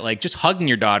Daughter, is that like just hugging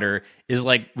your daughter is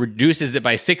like reduces it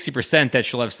by 60% that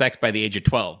she'll have sex by the age of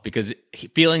 12, because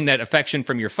feeling that affection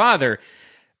from your father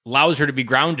allows her to be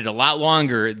grounded a lot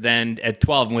longer than at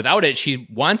 12. And without it, she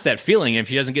wants that feeling. And if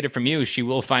she doesn't get it from you, she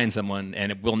will find someone,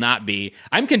 and it will not be.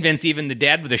 I'm convinced even the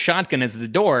dad with a shotgun at the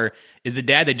door is the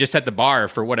dad that just set the bar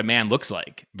for what a man looks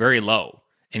like, very low.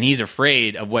 And he's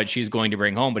afraid of what she's going to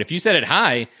bring home. But if you set it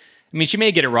high, I mean, she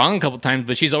may get it wrong a couple times,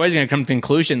 but she's always going to come to the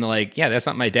conclusion that, like, yeah, that's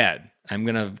not my dad. I'm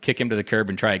going to kick him to the curb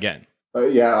and try again.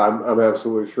 Yeah, I'm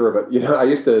absolutely sure. But, I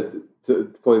used to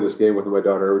play this game with my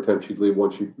daughter. Every time she'd leave,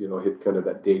 once she, hit kind of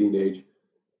that dating age,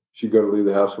 she'd go to leave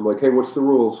the house. I'm like, hey, what's the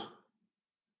rules?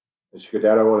 And she'd go,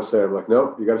 Dad, I want to say. I'm like,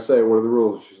 nope, you got to say it. What are the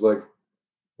rules? She's like,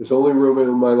 there's only room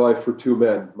in my life for two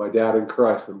men, my dad and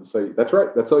Christ. And I say, that's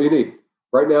right. That's all you need.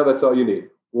 Right now, that's all you need.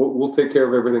 We'll take care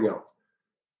of everything else.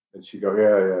 And she'd go,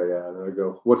 yeah. And I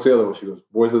go, what's the other one? She goes,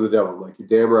 boys of the devil. I'm like, you're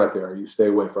damn right there. You stay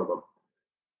away from them.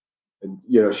 And,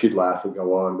 she'd laugh and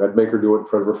go on. I'd make her do it in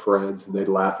front of her friends, and they'd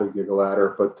laugh and giggle at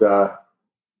her. But,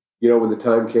 when the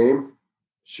time came,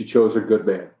 she chose a good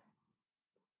man.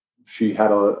 She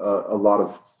had a lot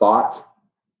of thought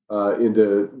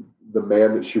into the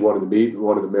man that she wanted to meet and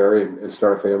wanted to marry and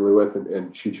start a family with,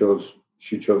 and she chose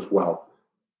well.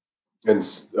 And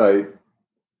I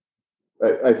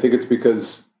think it's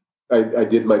because I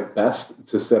did my best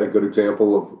to set a good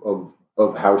example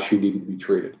of how she needed to be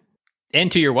treated. And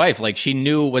to your wife, like, she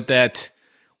knew what that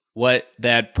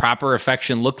proper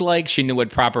affection looked like. She knew what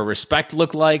proper respect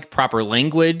looked like, proper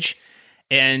language.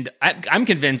 And I'm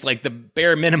convinced, like, the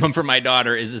bare minimum for my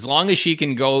daughter is, as long as she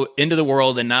can go into the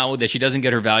world and now that she doesn't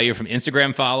get her value from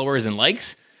Instagram followers and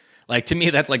likes, like, to me,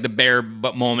 that's like the bare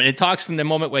moment. It talks from the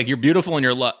moment, like, you're beautiful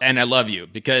and I love you,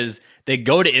 because they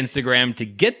go to Instagram to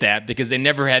get that because they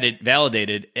never had it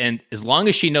validated. And as long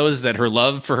as she knows that her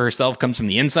love for herself comes from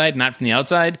the inside, not from the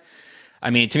outside, I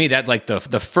mean, to me, that's like the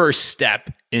first step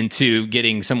into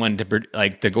getting someone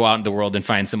to go out in the world and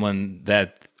find someone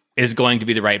that is going to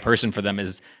be the right person for them.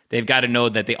 Is they've got to know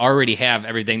that they already have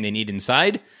everything they need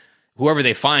inside. Whoever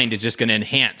they find is just going to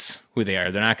enhance who they are.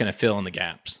 They're not going to fill in the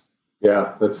gaps.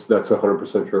 Yeah, that's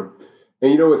 100% true.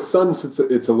 And with sons,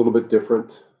 it's a little bit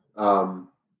different.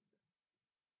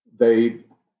 There's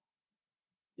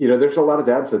a lot of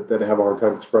dads that have a hard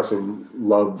time expressing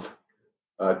love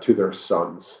to their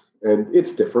sons. And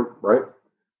it's different, right?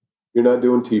 You're not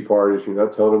doing tea parties. You're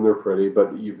not telling them they're pretty,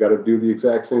 but you've got to do the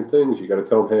exact same things. You got to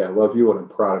tell them, hey, I love you and I'm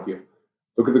proud of you.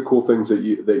 Look at the cool things that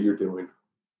you're doing,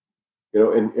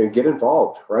 and get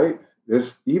involved, right?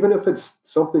 Even if it's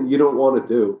something you don't want to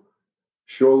do,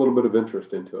 show a little bit of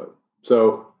interest into it.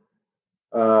 So,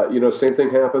 same thing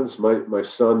happens. My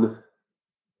son,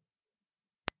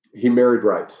 he married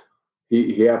right.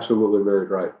 He absolutely married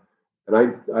right.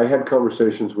 And I had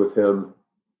conversations with him.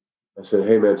 I said,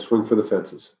 hey, man, swing for the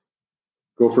fences.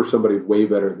 Go for somebody way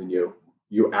better than you.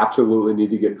 You absolutely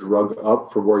need to get drugged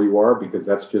up from where you are, because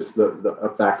that's just a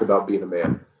fact about being a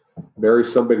man. Marry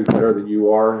somebody better than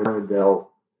you are, and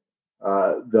they'll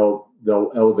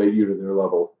elevate you to their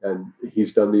level. And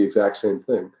he's done the exact same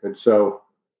thing. And so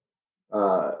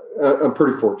I'm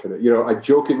pretty fortunate. I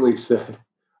jokingly set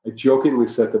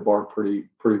the bar pretty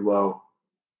low.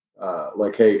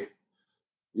 Like, hey,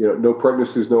 no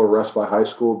pregnancies, no arrests by high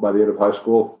school. By the end of high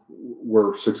school,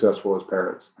 we're successful as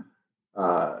parents.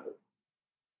 But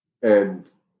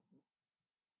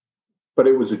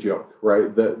it was a joke,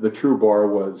 right? The true bar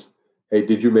was, hey,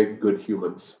 did you make good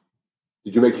humans?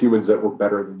 Did you make humans that were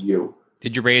better than you?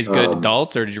 Did you raise good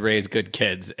adults, or did you raise good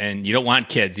kids? And you don't want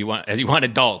kids. You want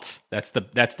adults. That's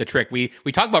the trick. We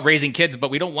talk about raising kids, but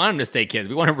we don't want them to stay kids.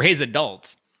 We want to raise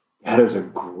adults. That is a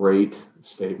great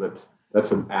statement.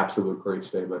 That's an absolute great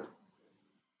statement.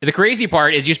 The crazy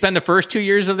part is you spend the first 2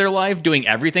 years of their life doing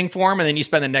everything for them, and then you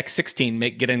spend the next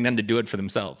 16 getting them to do it for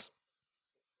themselves.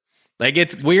 Like,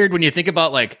 it's weird when you think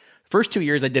about, like, first 2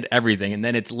 years I did everything, and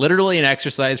then it's literally an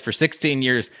exercise for 16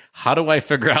 years. How do I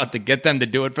figure out to get them to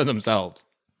do it for themselves?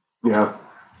 Yeah.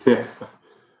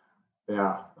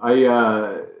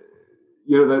 I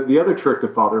the other trick to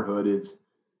fatherhood is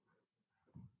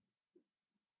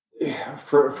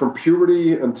from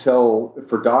puberty until,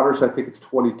 for daughters, I think it's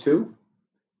 22.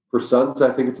 For sons,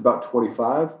 I think it's about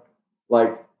 25.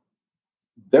 Like,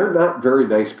 they're not very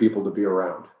nice people to be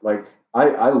around. Like,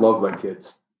 I love my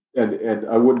kids, and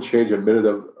I wouldn't change a minute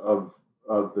of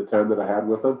the time that I had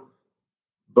with them.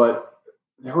 But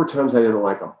there were times I didn't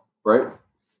like them, right?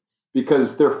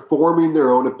 Because they're forming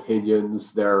their own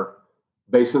opinions. They're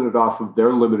basing it off of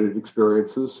their limited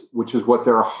experiences, which is what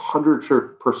they're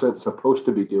 100% supposed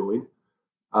to be doing.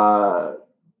 But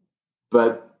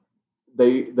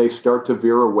they start to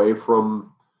veer away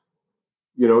from,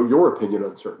 your opinion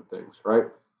on certain things, right?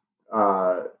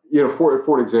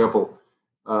 For an example,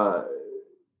 my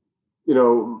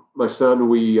son,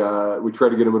 we tried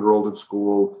to get him enrolled in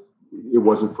school. It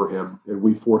wasn't for him, and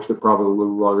we forced it probably a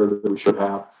little longer than we should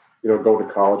have, going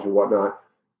to college and whatnot.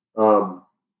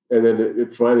 And then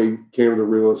it finally came to the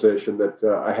realization that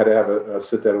I had to have a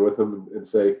sit down with him and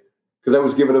say, because I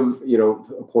was giving him,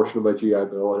 a portion of my GI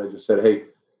Bill, and I just said, hey,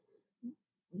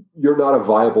 you're not a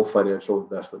viable financial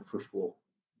investment for school.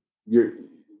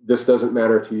 This doesn't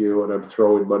matter to you, and I'm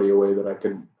throwing money away that I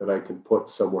can put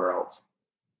somewhere else.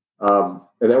 And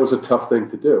that was a tough thing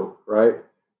to do, right?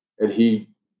 And he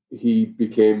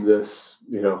became this,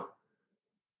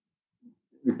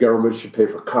 the government should pay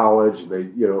for college, and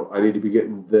I need to be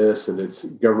getting this, and it's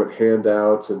government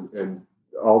handouts and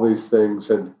all these things.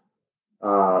 And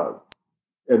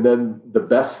then the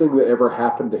best thing that ever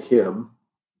happened to him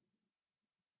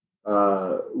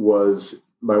was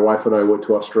my wife and I went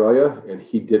to Australia, and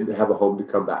he didn't have a home to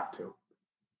come back to.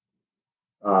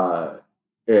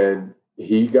 And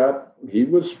he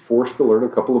was forced to learn a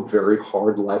couple of very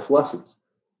hard life lessons,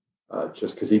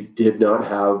 just because he did not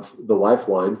have the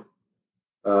lifeline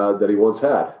that he once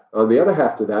had. On the other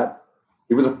half to that,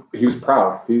 he was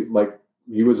proud. He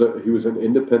was an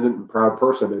independent and proud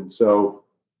person, and so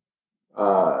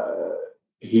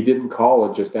he didn't call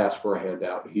and just ask for a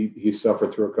handout. He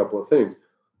suffered through a couple of things,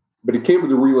 but he came to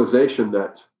the realization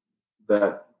that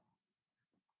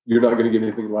you're not going to get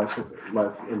anything in life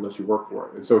unless you work for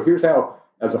it. And so here's how,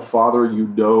 as a father,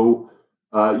 you've done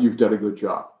a good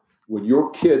job. When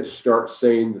your kids start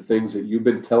saying the things that you've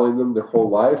been telling them their whole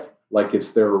life, like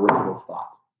it's their original thought.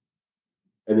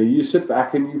 And then you sit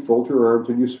back and you fold your arms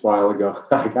and you smile and go,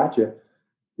 I got you.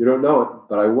 You don't know it,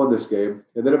 but I won this game.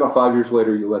 And then about 5 years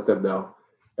later, you let them know.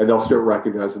 And they'll start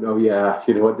recognizing, oh, yeah,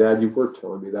 you know what, Dad, you were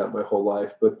telling me that my whole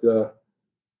life. But I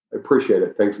appreciate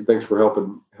it. Thanks for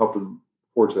helping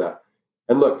forge that.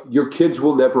 And look, your kids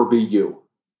will never be you.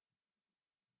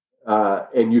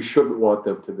 And you shouldn't want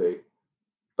them to be.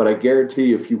 But I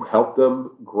guarantee if you help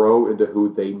them grow into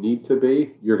who they need to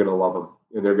be, you're going to love them,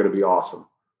 and they're going to be awesome.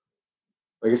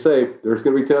 Like I say, there's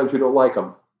going to be times you don't like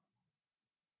them.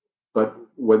 But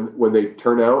when they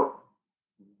turn out,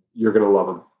 you're going to love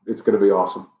them. It's going to be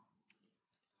awesome.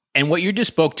 And what you just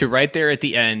spoke to right there at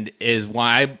the end is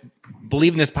why I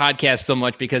believe in this podcast so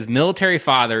much, because military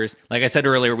fathers, like I said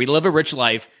earlier, we live a rich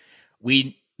life.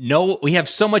 We know we have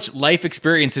so much life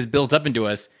experiences built up into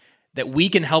us that we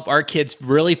can help our kids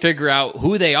really figure out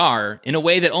who they are in a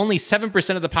way that only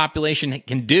 7% of the population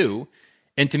can do.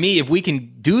 And to me, if we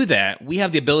can do that, we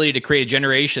have the ability to create a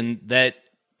generation that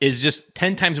is just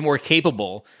 10 times more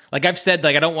capable. Like I've said,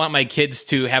 I don't want my kids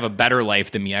to have a better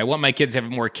life than me. I want my kids to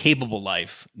have a more capable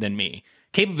life than me.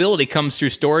 Capability comes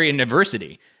through story and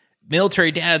adversity.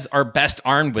 Military dads are best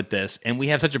armed with this, and we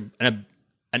have such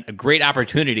a great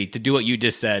opportunity to do what you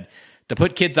just said, to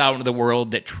put kids out into the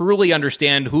world that truly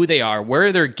understand who they are,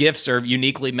 where their gifts are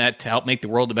uniquely met to help make the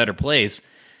world a better place.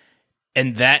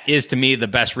 And that is, to me, the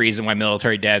best reason why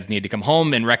military dads need to come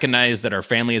home and recognize that our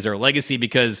family is our legacy,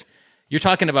 because you're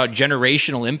talking about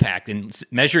generational impact and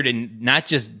measured in not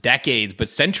just decades, but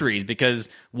centuries, because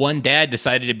one dad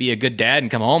decided to be a good dad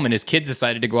and come home, and his kids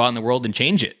decided to go out in the world and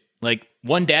change it. Like,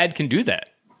 one dad can do that.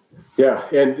 Yeah,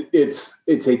 and it's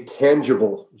a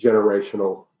tangible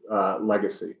generational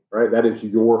legacy, right? That is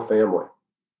your family.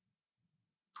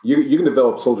 You can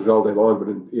develop soldiers all day long, but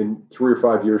in 3 or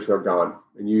 5 years, they're gone.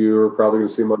 And you're probably going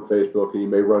to see them on Facebook, and you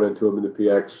may run into them in the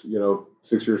PX,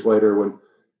 6 years later when,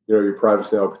 your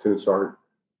privacy opportunities aren't.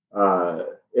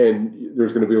 And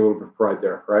there's going to be a little bit of pride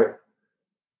there, right?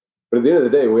 But at the end of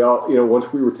the day, we all,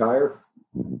 once we retire,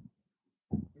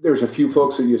 there's a few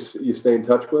folks that you stay in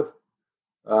touch with,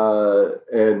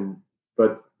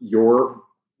 but you're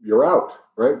out,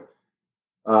 right?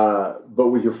 But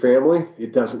with your family,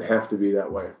 it doesn't have to be that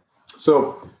way.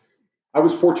 So I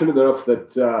was fortunate enough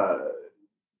that,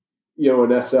 in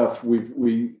SF,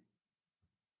 we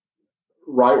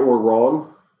right or wrong,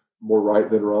 more right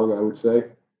than wrong, I would say,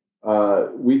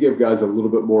 we give guys a little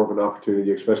bit more of an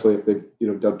opportunity, especially if they've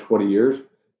done 20 years,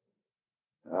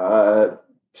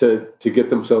 to get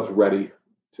themselves ready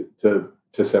to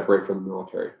separate from the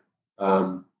military.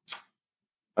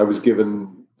 I was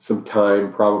given some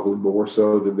time, probably more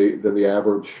so than the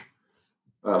average.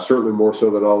 Certainly more so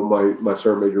than all of my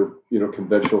sergeant major,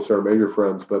 conventional sergeant major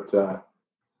friends, but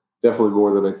definitely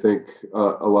more than I think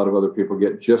a lot of other people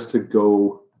get, just to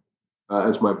go,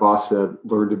 as my boss said,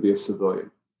 learn to be a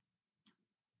civilian.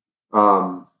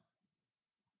 I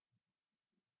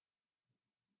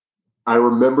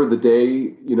remember the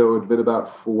day, it had been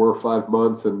about 4 or 5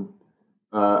 months, and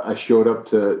I showed up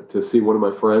to see one of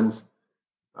my friends,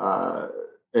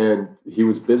 and he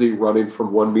was busy running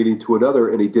from one meeting to another,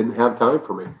 and he didn't have time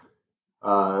for me.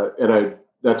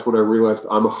 That's when I realized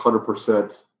I'm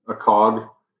 100% a cog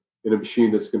in a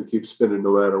machine that's going to keep spinning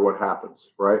no matter what happens,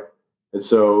 right? And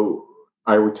so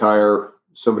I retire,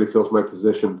 somebody fills my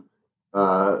position,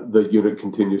 the unit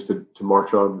continues to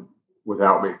march on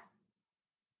without me.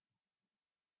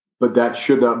 But that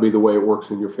should not be the way it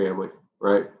works in your family,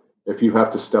 right? If you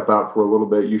have to step out for a little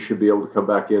bit, you should be able to come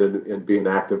back in and be an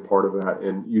active part of that.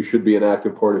 And you should be an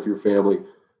active part of your family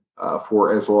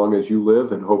for as long as you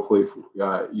live. And hopefully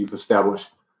you've established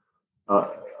a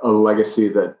legacy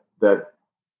that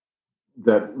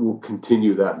will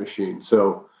continue that machine.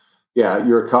 So, yeah,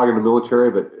 you're a cog in the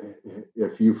military, but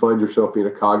if you find yourself being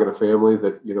a cog in a family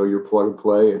that, you're plug and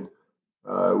play, and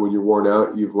when you're worn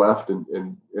out, you've left,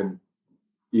 and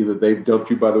either they've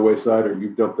dumped you by the wayside or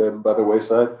you've dumped them by the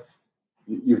wayside,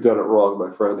 you've done it wrong,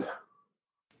 my friend.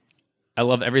 I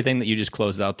love everything that you just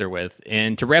closed out there with.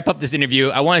 And to wrap up this interview,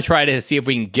 I want to try to see if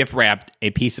we can gift wrap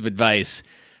a piece of advice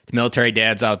to military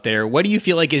dads out there. What do you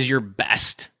feel like is your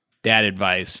best dad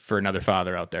advice for another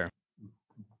father out there?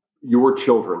 Your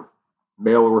children,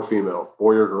 male or female,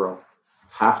 boy or girl,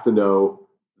 have to know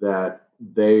that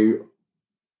they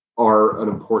are an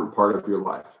important part of your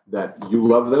life, that you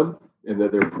love them, and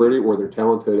that they're pretty or they're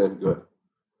talented and good.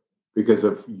 Because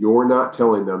if you're not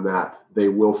telling them that, they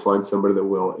will find somebody that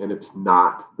will, and it's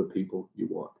not the people you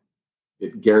want.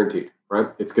 It guaranteed, right?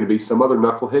 It's going to be some other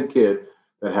knucklehead kid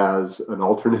that has an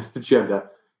alternate agenda,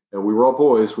 and we were all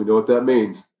boys. We know what that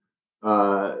means.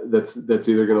 That's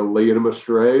either going to lead them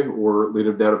astray or lead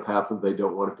them down a path that they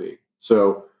don't want to be.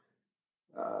 So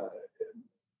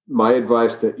my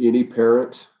advice to any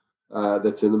parent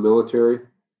that's in the military,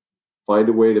 find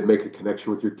a way to make a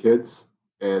connection with your kids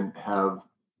and have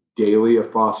daily,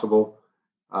 if possible,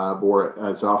 or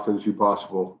as often as you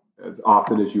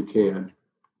can,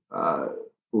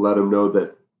 let them know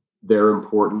that they're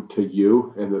important to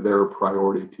you and that they're a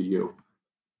priority to you.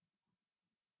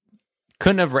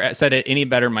 Couldn't have said it any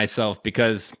better myself,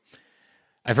 because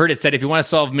I've heard it said, if you want to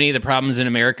solve many of the problems in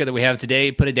America that we have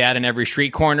today, put a dad in every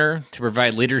street corner to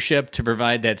provide leadership, to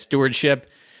provide that stewardship,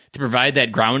 to provide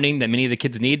that grounding that many of the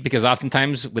kids need, because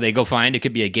oftentimes when they go find, it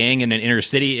could be a gang in an inner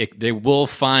city, they will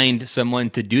find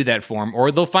someone to do that for them,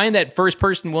 or they'll find that first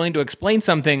person willing to explain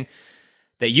something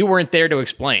that you weren't there to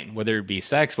explain, whether it be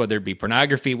sex, whether it be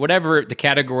pornography, whatever the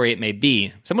category it may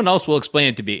be, someone else will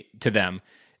explain it to them.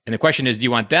 And the question is, do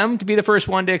you want them to be the first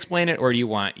one to explain it, or do you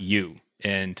want you?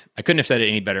 And I couldn't have said it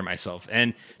any better myself.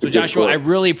 And so, Joshua, I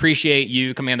really appreciate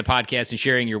you coming on the podcast and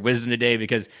sharing your wisdom today,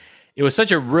 because it was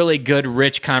such a really good,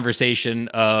 rich conversation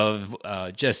of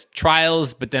just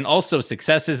trials, but then also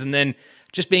successes, and then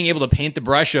just being able to paint the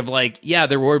brush of like, yeah,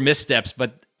 there were missteps,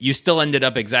 but you still ended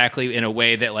up exactly in a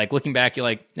way that, like, looking back, you're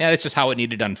like, yeah, that's just how it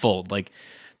needed to unfold. Like,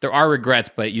 there are regrets,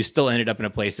 but you still ended up in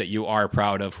a place that you are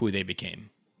proud of who they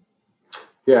became.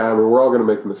 Yeah, I mean, we're all going to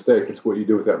make a mistake. It's what you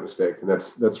do with that mistake, and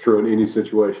that's true in any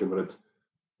situation, but it's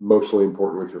mostly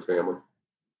important with your family.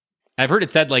 I've heard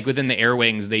it said, like, within the air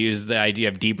wings, they use the idea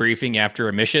of debriefing after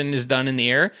a mission is done in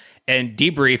the air. And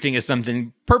debriefing is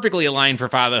something perfectly aligned for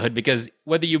fatherhood, because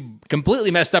whether you completely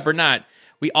messed up or not,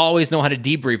 we always know how to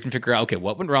debrief and figure out, okay,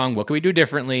 what went wrong? What can we do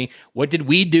differently? What did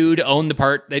we do to own the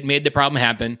part that made the problem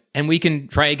happen? And we can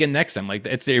try again next time. Like,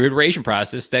 it's the iteration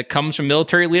process that comes from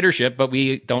military leadership, but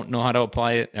we don't know how to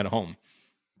apply it at home.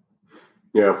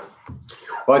 Yeah.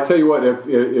 Well, I tell you what,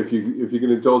 if you can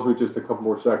indulge me just a couple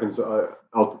more seconds,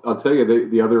 I'll tell you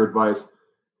the other advice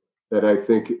that I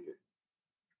think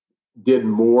did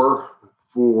more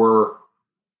for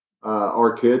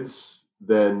our kids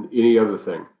than any other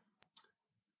thing.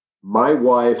 My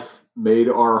wife made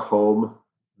our home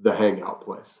the hangout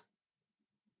place.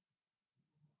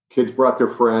 Kids brought their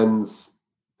friends.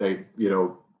 They,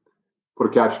 put a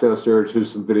couch downstairs.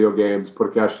 Here's some video games. Put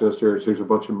a couch downstairs. Here's a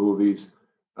bunch of movies.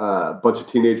 A bunch of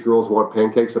teenage girls want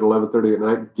pancakes at 11:30 at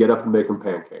night. Get up and make them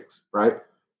pancakes, right?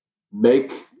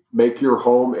 Make make your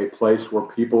home a place where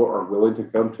people are willing to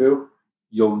come to,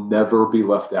 you'll never be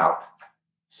left out.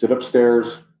 Sit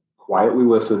upstairs, quietly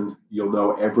listen. You'll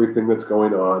know everything that's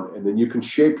going on, and then you can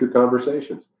shape your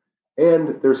conversations.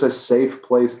 And there's a safe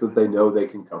place that they know they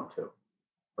can come to,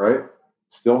 right?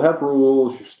 Still have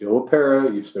rules. You're still a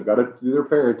parent. You still got to do their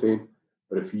parenting.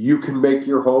 But if you can make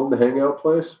your home the hangout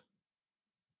place,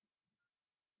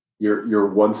 you're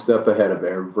one step ahead of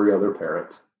every other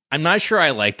parent. I'm not sure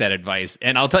I like that advice.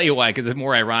 And I'll tell you why, because it's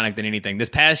more ironic than anything. This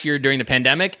past year during the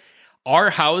pandemic, our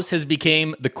house has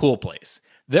become the cool place.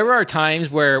 There are times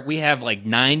where we have like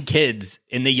 9 kids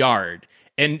in the yard.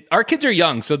 And our kids are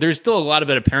young, so there's still a lot of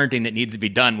bit of parenting that needs to be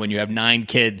done when you have 9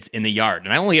 kids in the yard.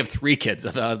 And I only have 3 kids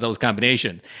of those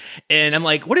combinations. And I'm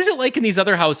like, what is it like in these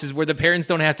other houses where the parents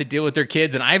don't have to deal with their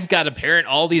kids? And I've got to parent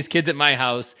all these kids at my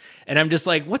house. And I'm just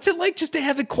like, what's it like just to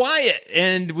have it quiet?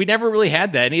 And we never really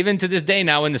had that. And even to this day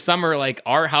now in the summer, like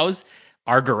our house,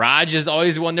 our garage is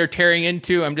always one they're tearing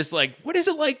into. I'm just like, what is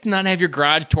it like to not have your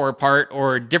garage tore apart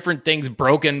or different things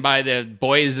broken by the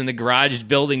boys in the garage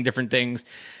building different things?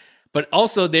 But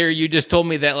also there, you just told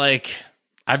me that like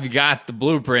I've got the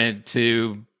blueprint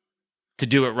to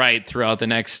do it right throughout the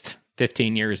next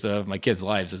 15 years of my kids'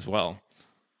 lives as well.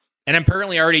 And I'm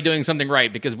apparently already doing something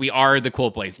right because we are the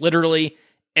cool place. Literally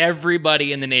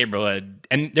everybody in the neighborhood,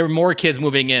 and there were more kids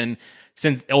moving in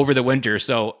since over the winter,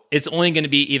 so it's only going to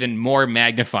be even more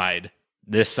magnified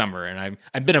this summer. And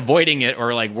I've been avoiding it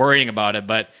or like worrying about it,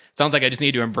 but it sounds like I just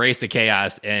need to embrace the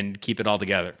chaos and keep it all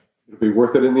together. It'll be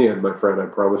worth it in the end, my friend. I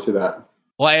promise you that.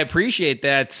 Well, I appreciate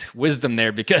that wisdom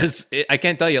there because I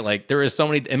can't tell you, like, there is so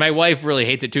many, and my wife really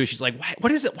hates it too. She's like,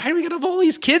 what is it? Why do we got to have all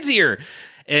these kids here?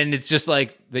 And it's just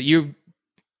like that you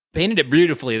painted it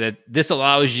beautifully, that this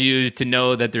allows you to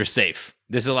know that they're safe.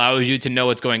 This allows you to know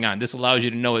what's going on. This allows you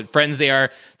to know what friends they are,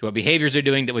 to what behaviors they're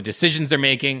doing, to what decisions they're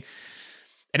making.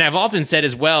 And I've often said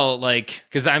as well, like,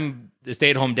 because I'm a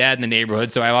stay-at-home dad in the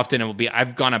neighborhood, so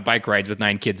I've gone on bike rides with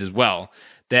 9 kids as well,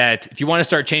 that if you want to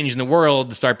start changing the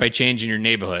world, start by changing your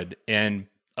neighborhood. And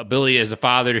ability as a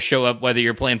father to show up, whether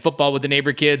you're playing football with the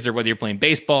neighbor kids or whether you're playing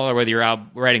baseball or whether you're out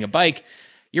riding a bike,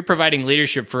 you're providing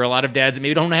leadership for a lot of dads that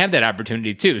maybe don't have that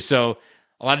opportunity too. So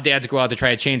a lot of dads go out to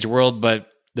try to change the world, but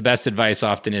the best advice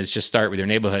often is just start with your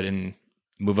neighborhood and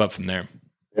move up from there.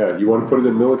 Yeah, you want to put it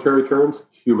in military terms?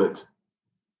 Human.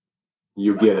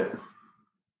 You get it.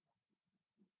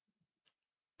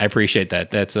 I appreciate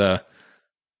that. That's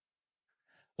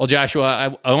well,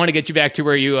 Joshua, I want to get you back to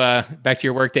where you back to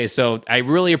your workday. So I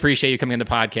really appreciate you coming on the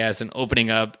podcast and opening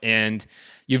up. And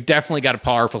you've definitely got a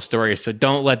powerful story. So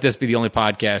don't let this be the only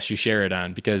podcast you share it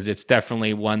on, because it's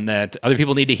definitely one that other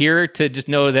people need to hear to just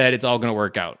know that it's all going to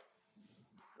work out.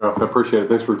 Oh, I appreciate it.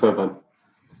 Thanks for your time, Ben.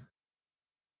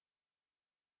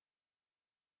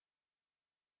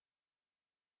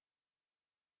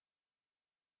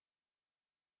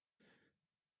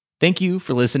 Thank you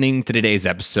for listening to today's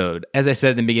episode. As I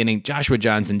said in the beginning, Joshua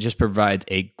Johnson just provides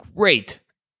a great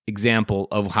example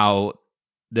of how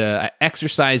the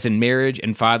exercise in marriage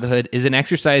and fatherhood is an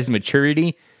exercise in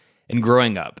maturity and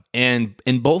growing up. And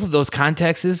in both of those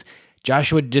contexts,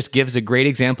 Joshua just gives a great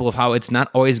example of how it's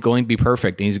not always going to be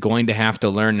perfect, and he's going to have to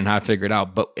learn and how to figure it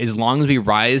out. But as long as we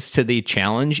rise to the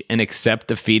challenge and accept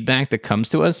the feedback that comes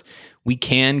to us, we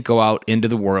can go out into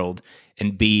the world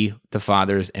and be the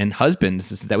fathers and husbands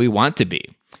that we want to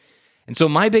be. And so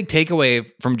my big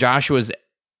takeaway from Joshua's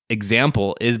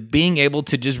example is being able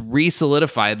to just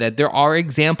re-solidify that there are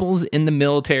examples in the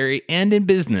military and in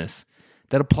business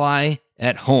that apply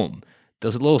at home.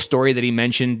 There's a little story that he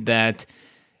mentioned that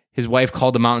his wife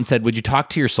called him out and said, "Would you talk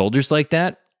to your soldiers like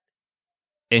that?"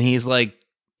 And he's like,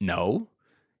 "No."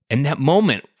 And that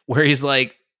moment where he's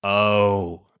like,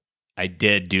 "Oh, I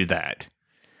did do that."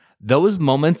 Those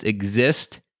moments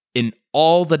exist in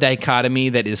all the dichotomy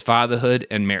that is fatherhood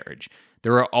and marriage.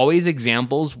 There are always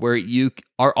examples where you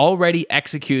are already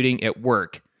executing at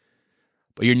work,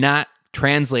 but you're not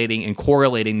translating and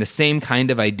correlating the same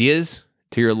kind of ideas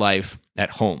to your life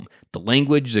at home. The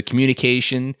language, the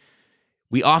communication.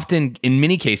 We often, in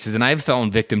many cases, and I've fallen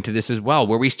victim to this as well,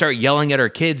 where we start yelling at our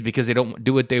kids because they don't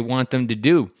do what they want them to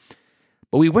do.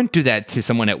 But we wouldn't do that to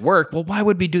someone at work. Well, why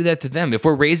would we do that to them? If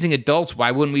we're raising adults,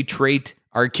 why wouldn't we treat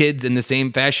our kids in the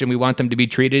same fashion we want them to be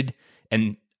treated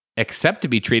and accept to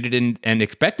be treated and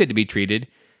expected to be treated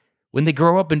when they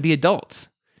grow up and be adults?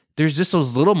 There's just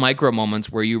those little micro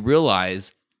moments where you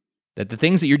realize that the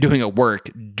things that you're doing at work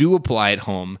do apply at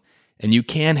home, and you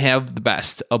can have the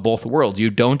best of both worlds. You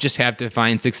don't just have to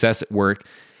find success at work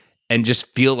and just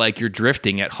feel like you're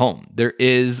drifting at home. There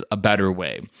is a better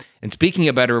way. And speaking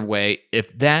of better way,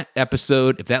 if that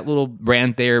episode, if that little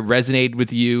rant there resonated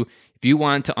with you, If you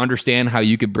want to understand how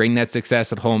you could bring that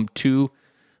success at home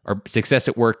or success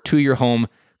at work to your home,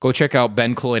 go check out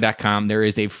benkoloy.com. There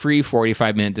is a free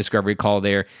 45-minute discovery call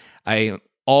there. I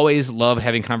always love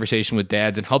having conversation with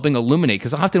dads and helping illuminate,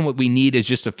 because often what we need is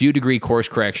just a few degree course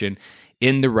correction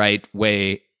in the right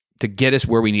way to get us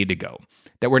where we need to go.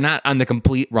 That we're not on the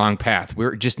complete wrong path.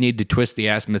 We just need to twist the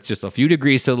azimuth just a few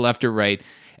degrees to the left or right,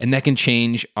 and that can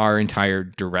change our entire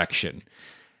direction.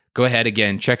 Go ahead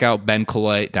again, check out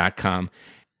benkoloy.com.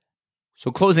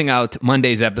 So closing out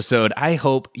Monday's episode, I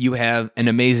hope you have an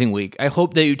amazing week. I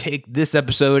hope that you take this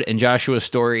episode and Joshua's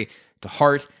story to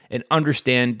heart and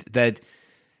understand that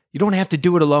you don't have to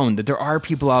do it alone, that there are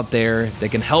people out there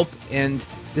that can help, and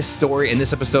this story and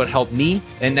this episode helped me,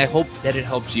 and I hope that it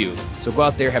helps you. So go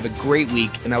out there, have a great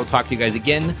week, and I will talk to you guys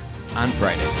again on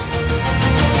Friday.